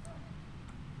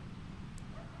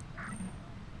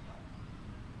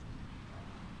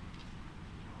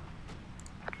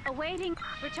 Awaiting.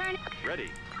 Return. Ready.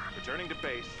 Returning to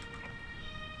base.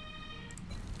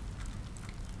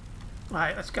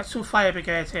 Right, let's get some fire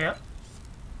brigade here.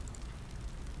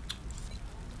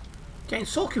 Getting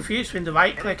so confused between the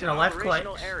right click and the left click.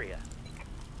 Operational area.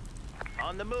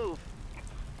 On the move.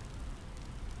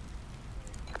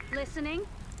 Listening.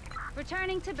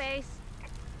 Returning to base.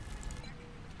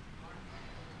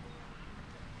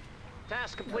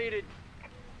 Task completed.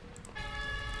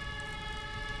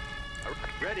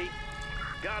 Ready.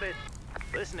 Got it.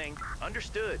 Listening.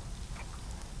 Understood.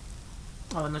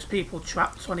 Oh, and there's people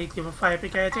trapped, so I need the other fire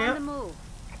brigade On the here. move.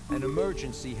 An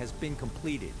emergency has been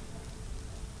completed.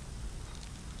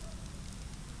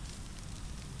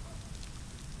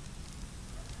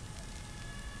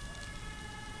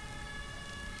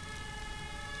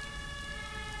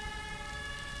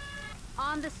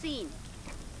 On the scene.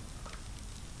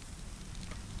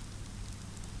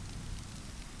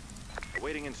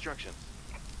 Awaiting instructions.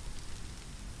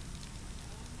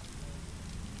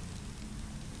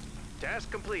 Task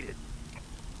completed.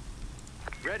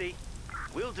 Ready.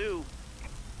 Will do.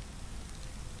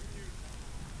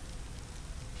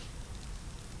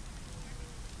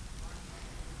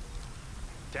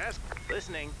 Task.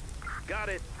 Listening. Got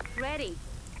it. Ready.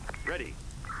 Ready.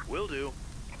 Will do.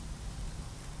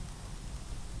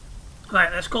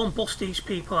 Right, let's go and bust these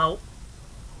people out.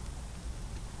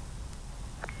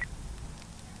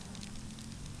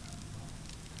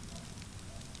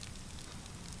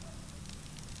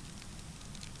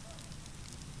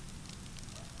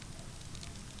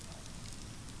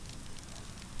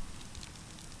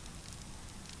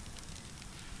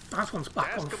 That one's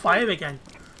back on fire again.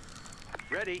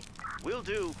 Ready. Will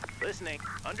do. Listening.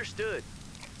 Understood.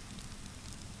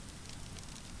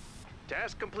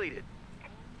 Task completed.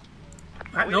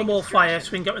 Right, no more fire,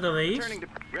 so we can get rid of these. Returning to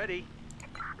ready.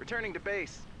 Returning to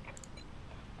base.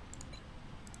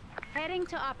 Heading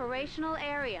to operational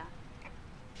area.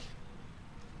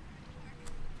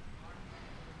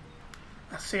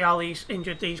 Let's see how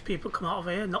these people come out of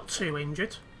here. Not too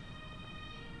injured.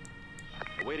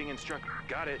 Awaiting instruct.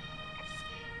 Got it.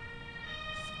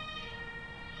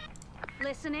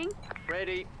 Listening.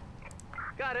 Ready.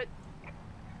 Got it.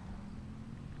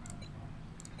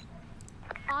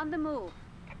 On the move.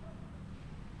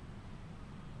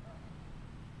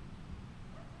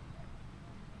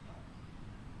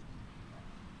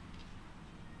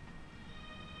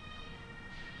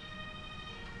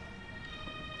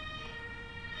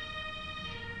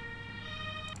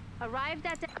 Arrived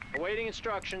at Awaiting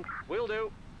instruction. Will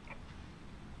do.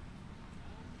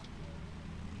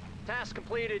 Task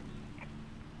completed.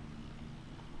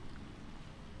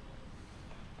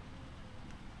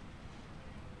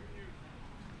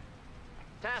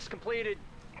 Task completed.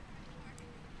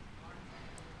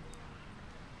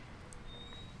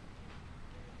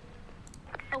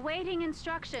 awaiting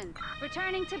instruction.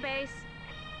 Returning to base.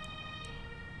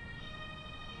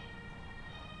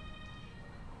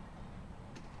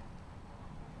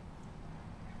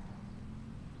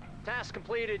 Task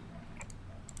completed.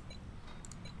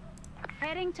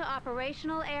 Heading to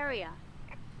operational area.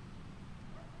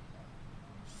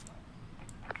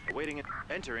 Awaiting it.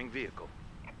 Entering vehicle.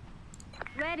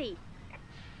 Ready.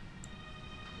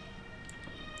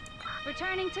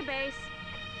 Returning to base.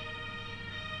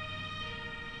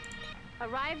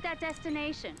 Arrived at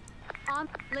destination. On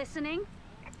listening.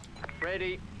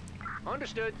 Ready.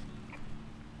 Understood.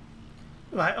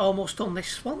 Right, almost done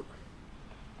this one.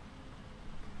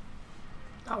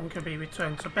 That one can be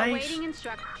returned to base. Awaiting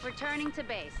instruct. Returning to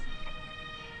base.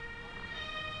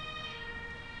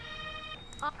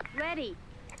 Ready.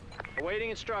 Awaiting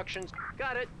instructions.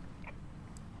 Got it.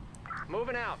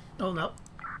 Moving out. Oh no.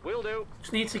 Will do.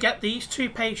 Just need to get these two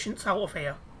patients out of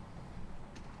here.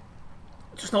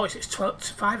 Just notice it's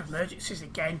 5 emergencies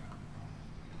again.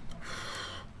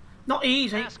 Not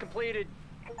easy. Task completed.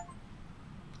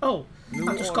 Oh,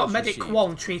 I've just got medic received.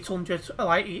 1 treat 100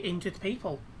 like injured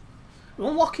people. We're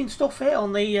unlocking stuff here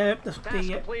on the Task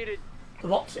completed.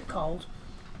 what's it called?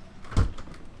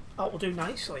 That will do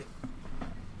nicely.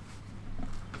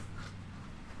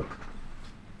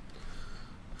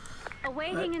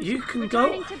 Awaiting You instruct. can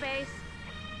Returning go. to base.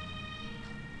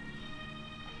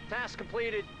 Task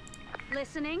completed.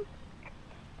 Listening.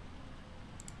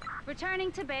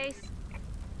 Returning to base.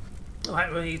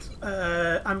 Right, we need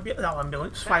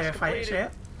ambulance, Task firefighters completed.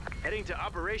 here. Heading to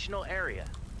operational area.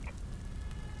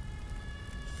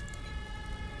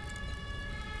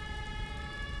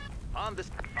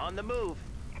 On the move.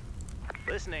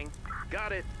 Listening.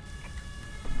 Got it.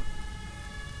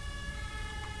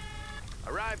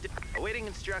 Arrived. Awaiting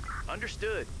instruct.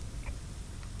 Understood.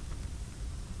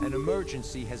 An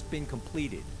emergency has been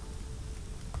completed.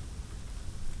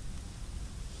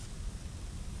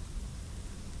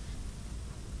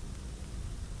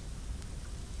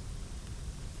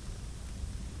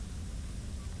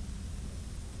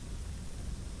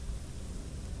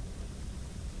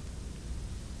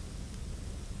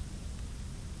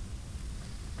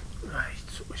 Right,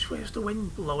 which way's the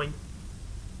wind blowing?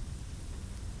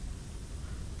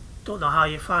 Don't know how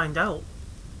you find out.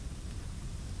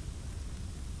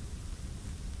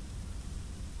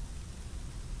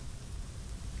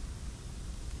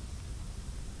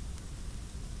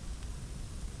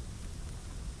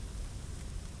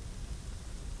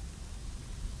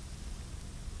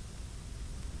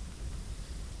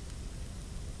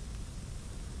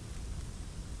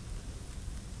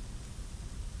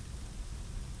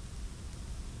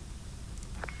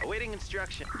 Awaiting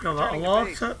instruction. Got a lot of Returning to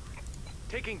base. water.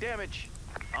 Taking damage.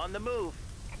 On the move.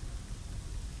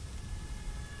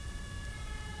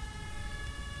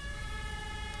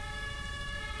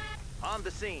 On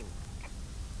the scene.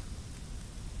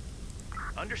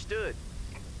 Understood.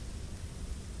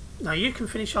 Now you can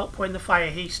finish out putting the fire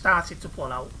he started to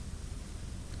put out.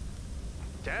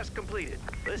 Task completed.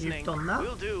 Listening. done that?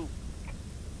 Will do.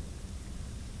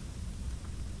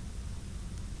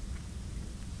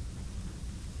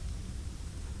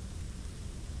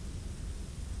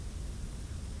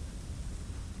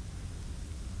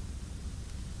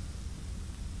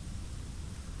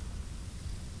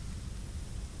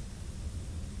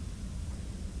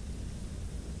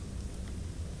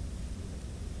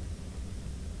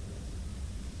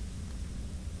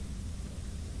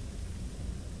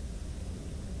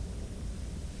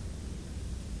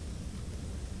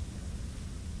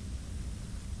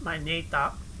 Might need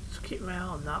that. Just keep my eye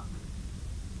on that.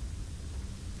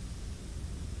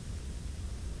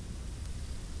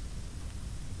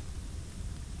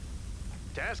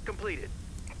 Task completed.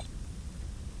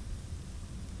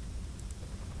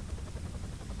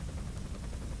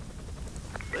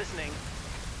 Listening.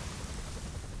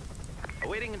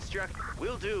 Awaiting instruct.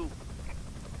 Will do.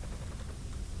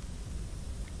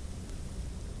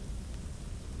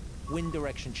 Wind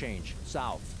direction change.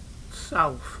 South.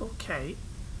 South, okay.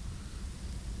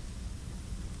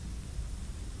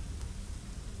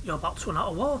 You're about to run out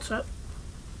of water.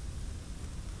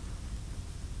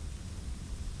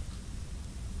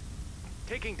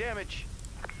 Taking damage.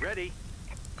 Ready.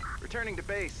 Returning to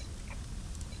base.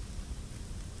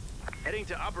 Heading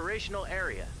to operational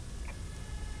area.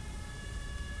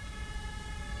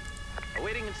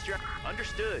 Awaiting instruct.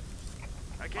 Understood.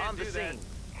 I can't On do the that. scene.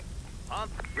 On.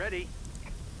 Ready.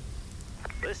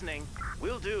 Listening.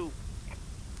 Will do.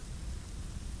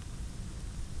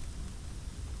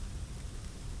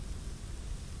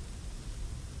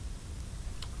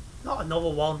 Not another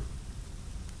one.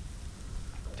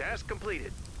 Task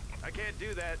completed. I can't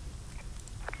do that.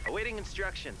 Awaiting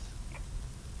instructions.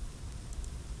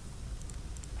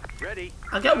 Ready.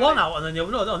 I get Got one it. out and then the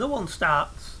other one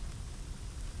starts.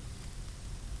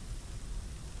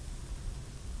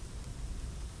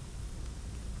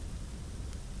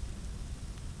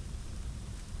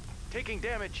 Taking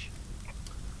damage.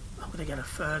 I'm gonna get a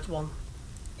third one.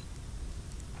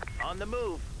 On the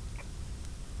move.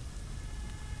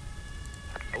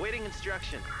 Awaiting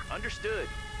instruction. Understood.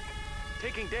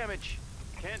 Taking damage.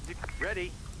 Can't do.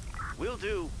 Ready. Will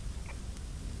do.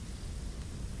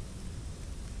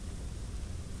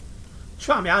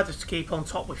 Try my hardest to keep on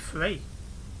top with 3.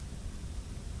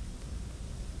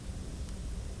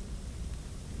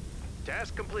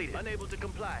 Task completed. Unable to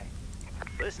comply.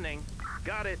 Listening.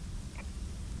 Got it.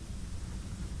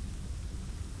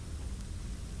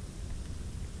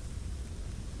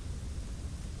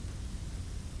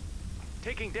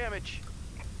 Taking damage.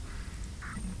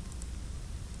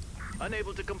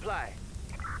 Unable to comply.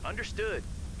 Understood.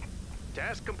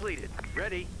 Task completed.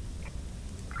 Ready.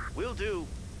 Will do.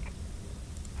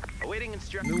 Awaiting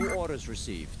instruction. New orders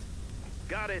received.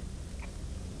 Got it.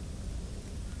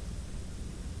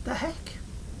 The heck?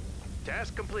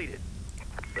 Task completed.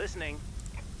 Listening.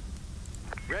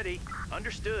 Ready.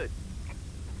 Understood.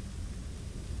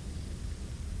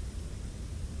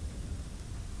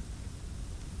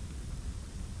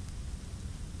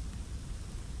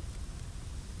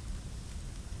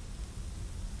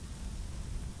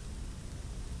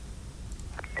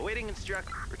 Awaiting instruct.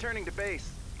 Returning to base.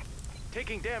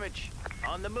 Taking damage.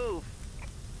 On the move.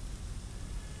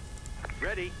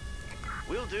 Ready.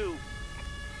 Will do.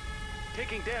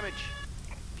 Taking damage.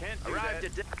 Can't do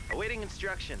Arrived that. at awaiting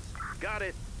instructions. Got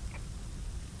it.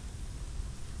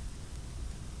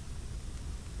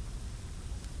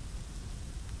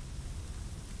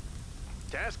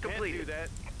 Task Can't completed. do that.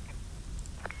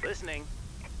 Listening.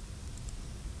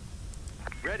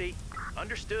 Ready.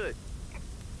 Understood.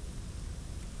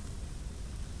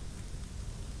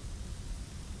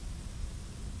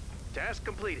 Task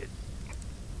completed.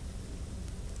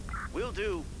 Will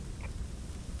do.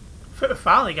 I think we're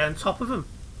finally getting top of them.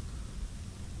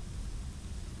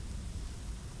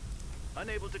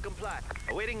 Unable to comply.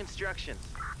 Awaiting instructions.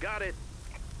 Got it.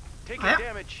 Taking Yeah.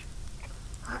 damage.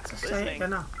 I had to say it Listening. again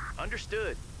now.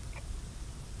 Understood.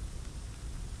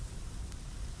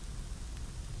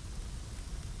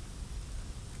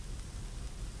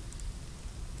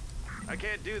 I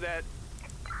can't do that.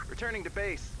 Returning to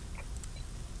base.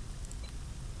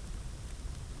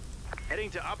 Heading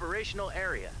to operational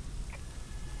area.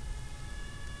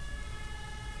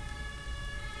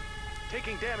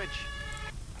 Taking damage.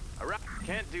 Arrive.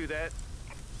 Can't do that.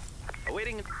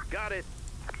 Awaiting. Got it.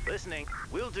 Listening.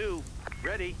 Will do.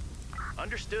 Ready.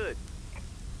 Understood.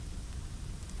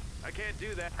 I can't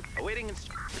do that. Awaiting.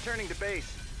 Returning to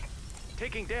base.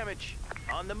 Taking damage.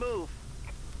 On the move.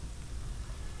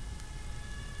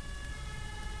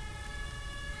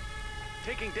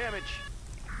 Taking damage.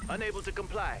 Unable to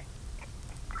comply.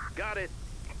 Got it.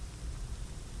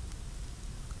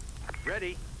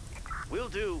 Ready. Will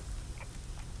do.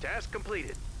 Task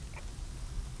completed.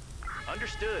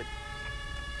 Understood.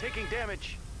 Taking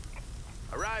damage.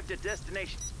 Arrived at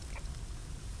destination.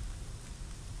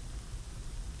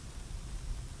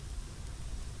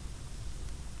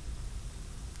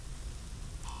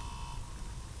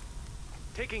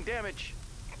 Taking damage.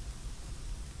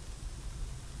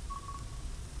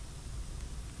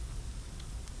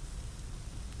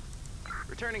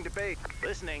 Returning to base.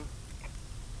 Listening.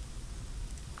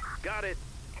 Got it.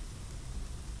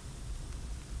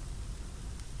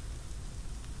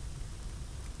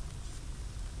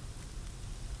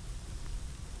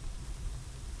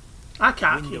 I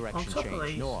can't Wind keep on direction top of change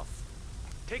these. north.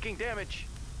 Taking damage.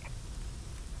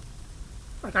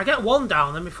 Like, I get one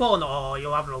down, then before, no,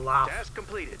 you're having a laugh. Task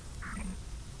completed.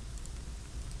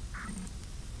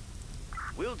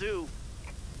 Will do.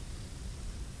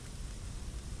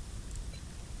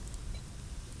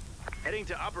 Heading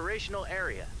to operational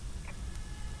area.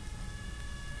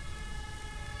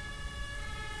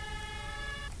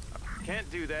 Can't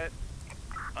do that.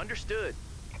 Understood.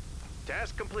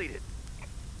 Task completed.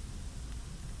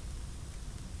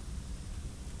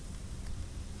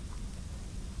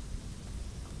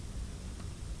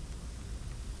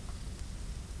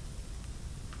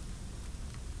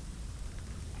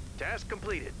 Task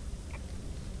completed.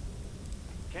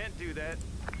 Can't do that.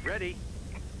 Ready.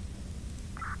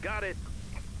 Got it.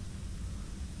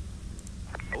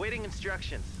 Awaiting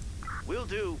instructions. Will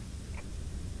do.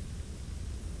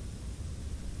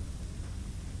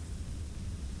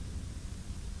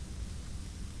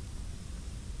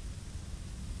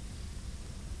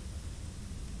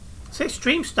 So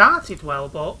stream started well,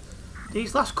 but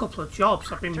these last couple of jobs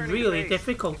have been Returning to really base.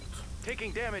 difficult.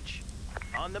 Taking damage.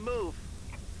 On the move.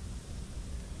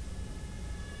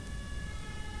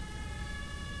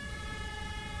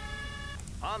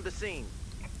 On the scene.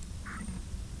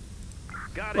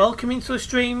 Got it. Welcome to the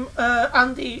stream,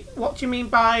 Andy. What do you mean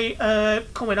by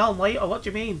coming on late, or what do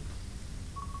you mean?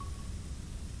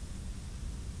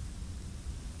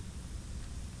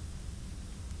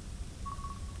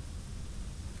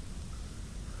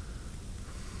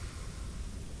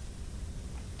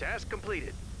 Task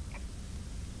completed.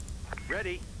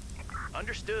 Ready.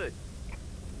 Understood.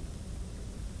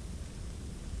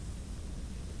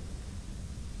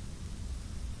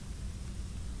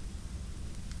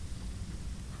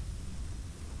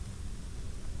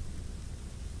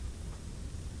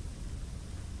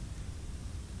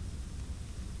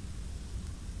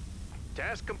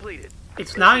 Task completed.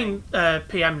 It's 9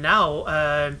 p.m.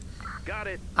 now, Got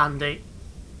it. Andy.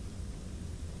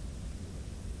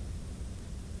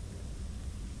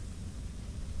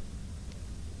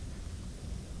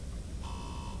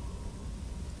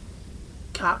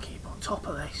 Can't keep on top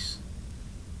of this.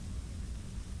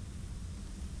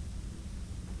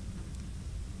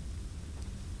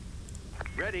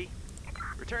 Ready.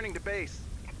 Returning to base.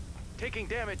 Taking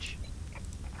damage.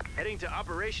 Heading to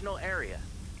operational area.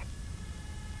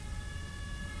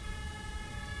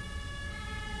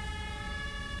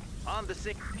 On the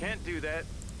scene. Can't do that.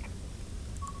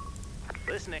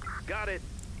 Listening. Got it.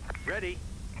 Ready.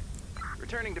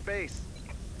 Returning to base.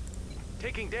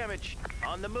 Taking damage.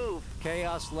 On the move.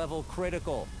 Chaos level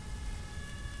critical.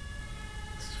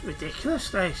 It's ridiculous,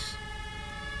 this.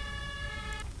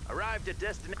 Arrived at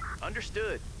destination.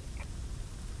 Understood.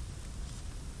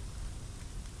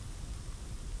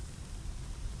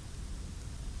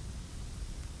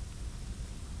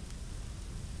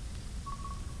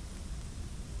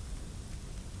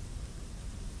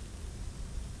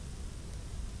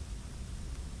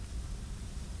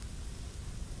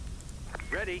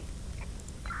 Ready.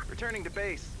 Returning to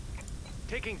base.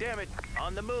 Taking damage.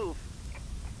 On the move.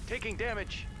 Taking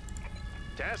damage.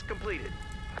 Task completed.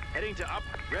 Heading to up.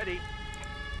 Ready.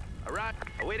 Arrive.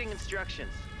 Awaiting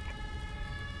instructions.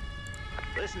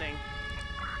 Listening.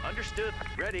 Understood.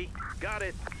 Ready. Got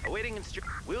it. Awaiting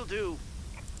Will do.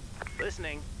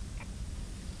 Listening.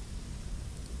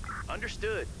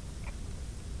 Understood.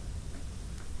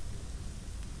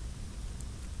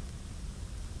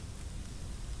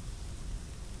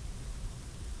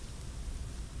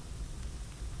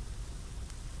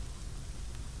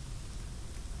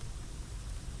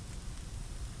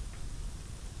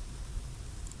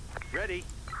 Ready.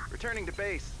 Returning to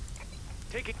base.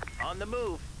 Taking. On the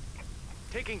move.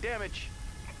 Taking damage.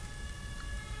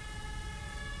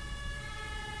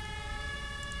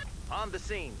 On the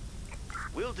scene.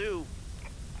 Will do.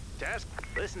 Task.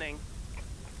 Listening.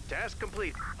 Task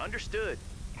complete. Understood.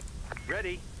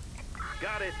 Ready.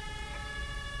 Got it.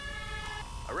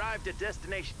 Arrived at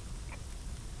destination.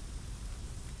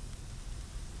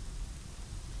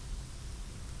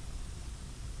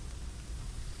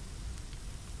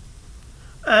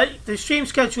 The stream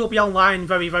schedule will be online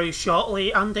very, very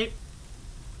shortly, Andy.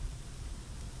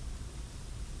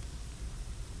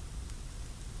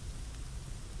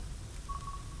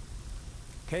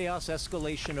 Chaos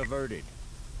escalation averted.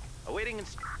 Awaiting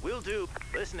will do.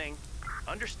 Listening.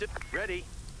 Understood. Ready.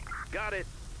 Got it.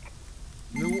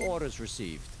 New orders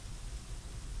received.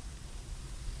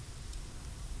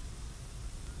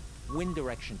 Wind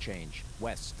direction change.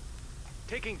 West.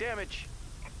 Taking damage.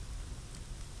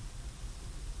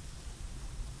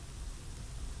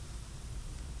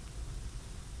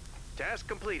 Task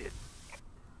completed.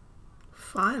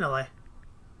 Finally.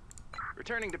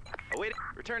 Returning to await.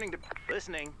 Returning to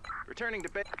listening. Returning to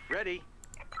base. Ready.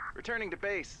 Returning to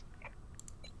base.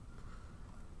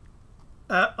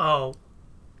 Uh-oh.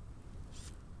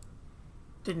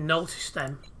 Didn't notice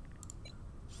them.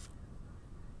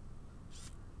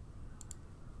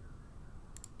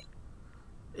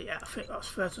 Yeah, I think that's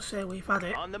fair to say we've had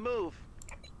it. On the move.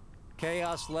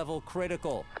 Chaos level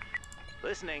critical.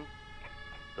 Listening.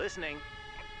 Listening.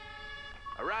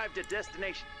 Arrived at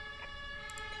destination.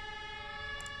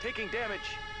 Taking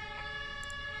damage.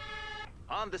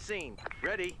 On the scene.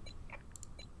 Ready.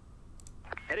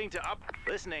 Heading to up.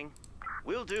 Listening.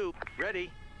 Will do.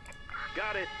 Ready.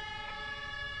 Got it.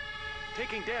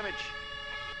 Taking damage.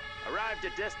 Arrived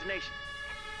at destination.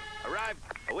 Arrived.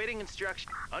 Awaiting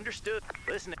instruction. Understood.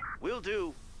 Listening. Will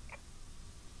do.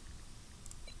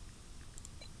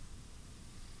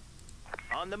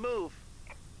 On the move.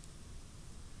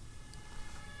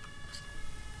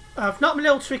 I've not been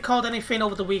able to record anything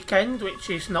over the weekend, which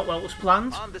is not what was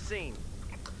planned. On the scene.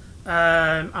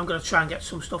 I'm going to try and get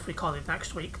some stuff recorded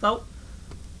next week, though.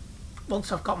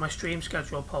 Once I've got my stream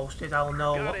schedule posted, I'll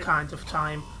know Got what it. kind of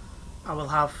time I will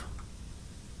have.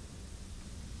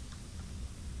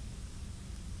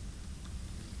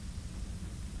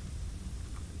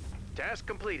 Task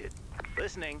completed.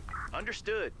 Listening.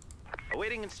 Understood.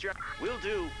 Awaiting instruction. Will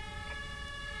do.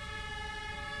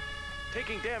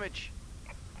 Taking damage.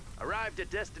 Arrived at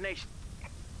destination.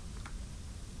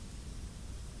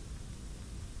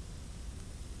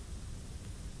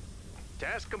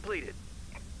 Task completed.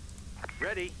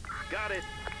 Ready. Got it.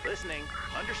 Listening.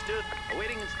 Understood.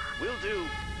 Awaiting will do.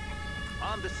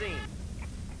 On the scene.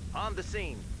 On the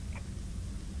scene.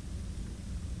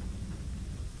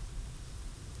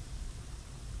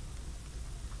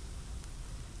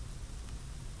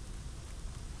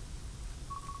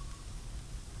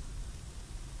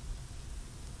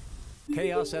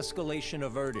 Chaos escalation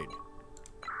averted.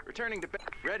 Returning to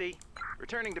ready.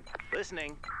 Returning to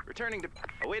listening. Returning to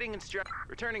awaiting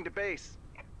returning to base.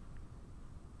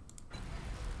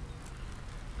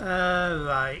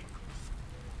 Right.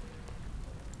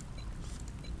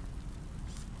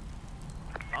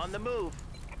 On the move.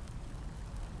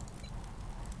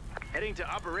 Heading to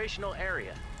operational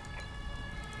area.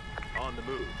 On the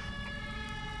move.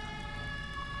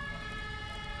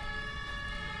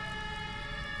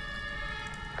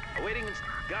 Awaiting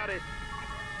got it.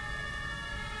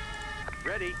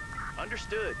 Ready.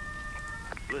 Understood.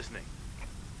 Listening.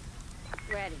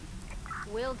 Ready.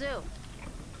 Will do.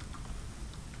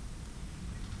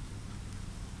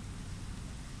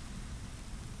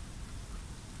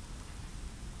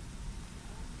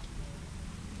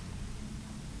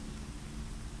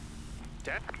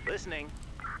 Tap. Listening.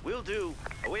 Will do.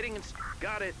 Awaiting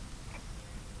got it.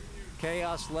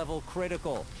 Chaos level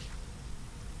critical.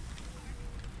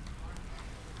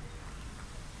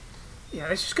 Yeah,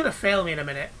 this is going to fail me in a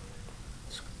minute.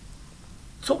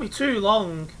 It took me too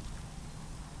long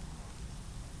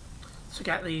to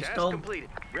get these Task done. completed.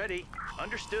 Ready.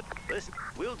 Understood. Listen.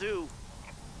 Will do.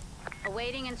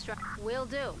 Awaiting instruction. Will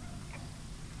do.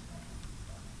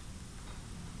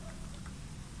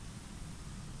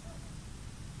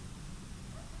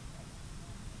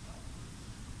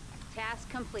 Task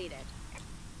completed.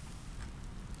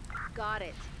 Got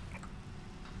it.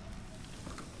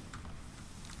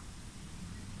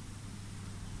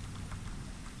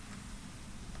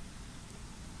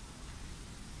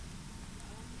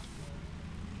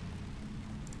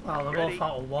 Well, they're Ready. both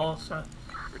out of water.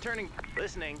 Returning.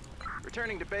 Listening.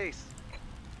 Returning to base.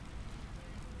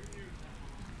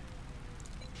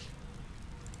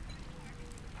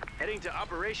 Heading to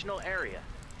operational area.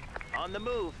 On the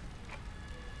move.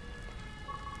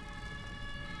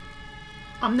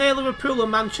 I'm near Liverpool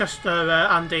and Manchester,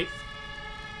 Andy.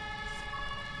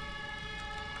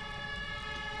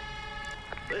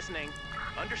 Listening.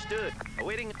 Understood.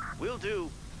 Awaiting. Will do.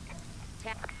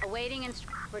 Awaiting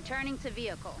returning to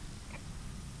vehicle.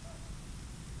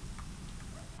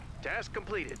 Task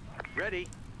completed. Ready.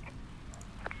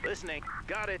 Listening.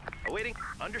 Got it. Awaiting.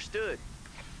 Understood.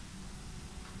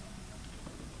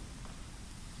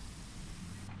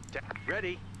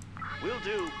 Ready. Will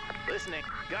do. Listening.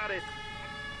 Got it.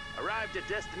 Arrived at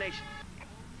destination.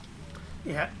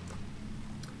 Yeah.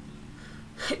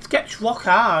 It gets rock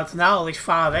hard now this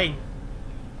far in.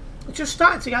 It's just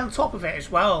starting to get on top of it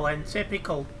as well, and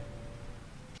typical.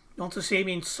 You want to see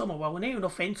me in summer? Well, we're near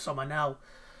enough in summer now,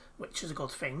 which is a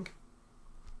good thing.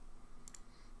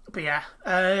 But yeah,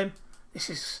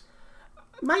 this is...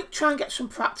 I might try and get some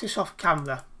practice off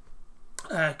camera,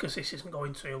 because this isn't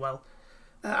going too well.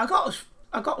 I got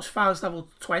as far as level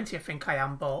 20, I think I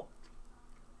am, but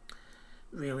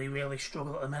really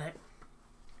struggle at the minute.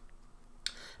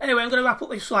 Anyway, I'm going to wrap up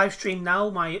this live stream now.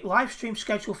 My live stream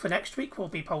schedule for next week will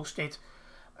be posted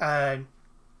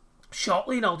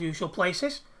shortly in all the usual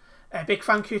places. A big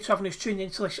thank you to everyone who's tuned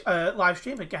into this live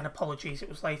stream. Again, apologies it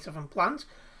was later than planned.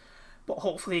 But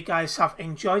hopefully you guys have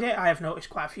enjoyed it. I have noticed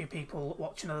quite a few people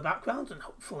watching in the background, and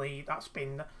hopefully that's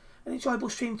been an enjoyable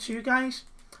stream to you guys.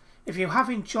 If you have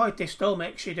enjoyed this though,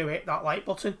 make sure you do hit that like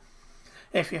button.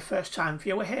 If you're a first time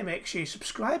viewer here, make sure you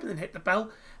subscribe and then hit the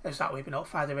bell, as that way you'll be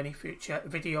notified of any future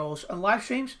videos and live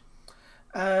streams.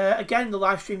 Again, the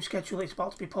live stream schedule is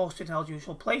about to be posted in all the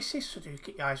usual places, so do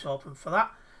keep your eyes open for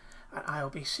that. And I will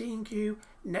be seeing you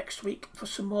next week for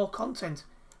some more content.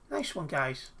 Nice one,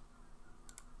 guys.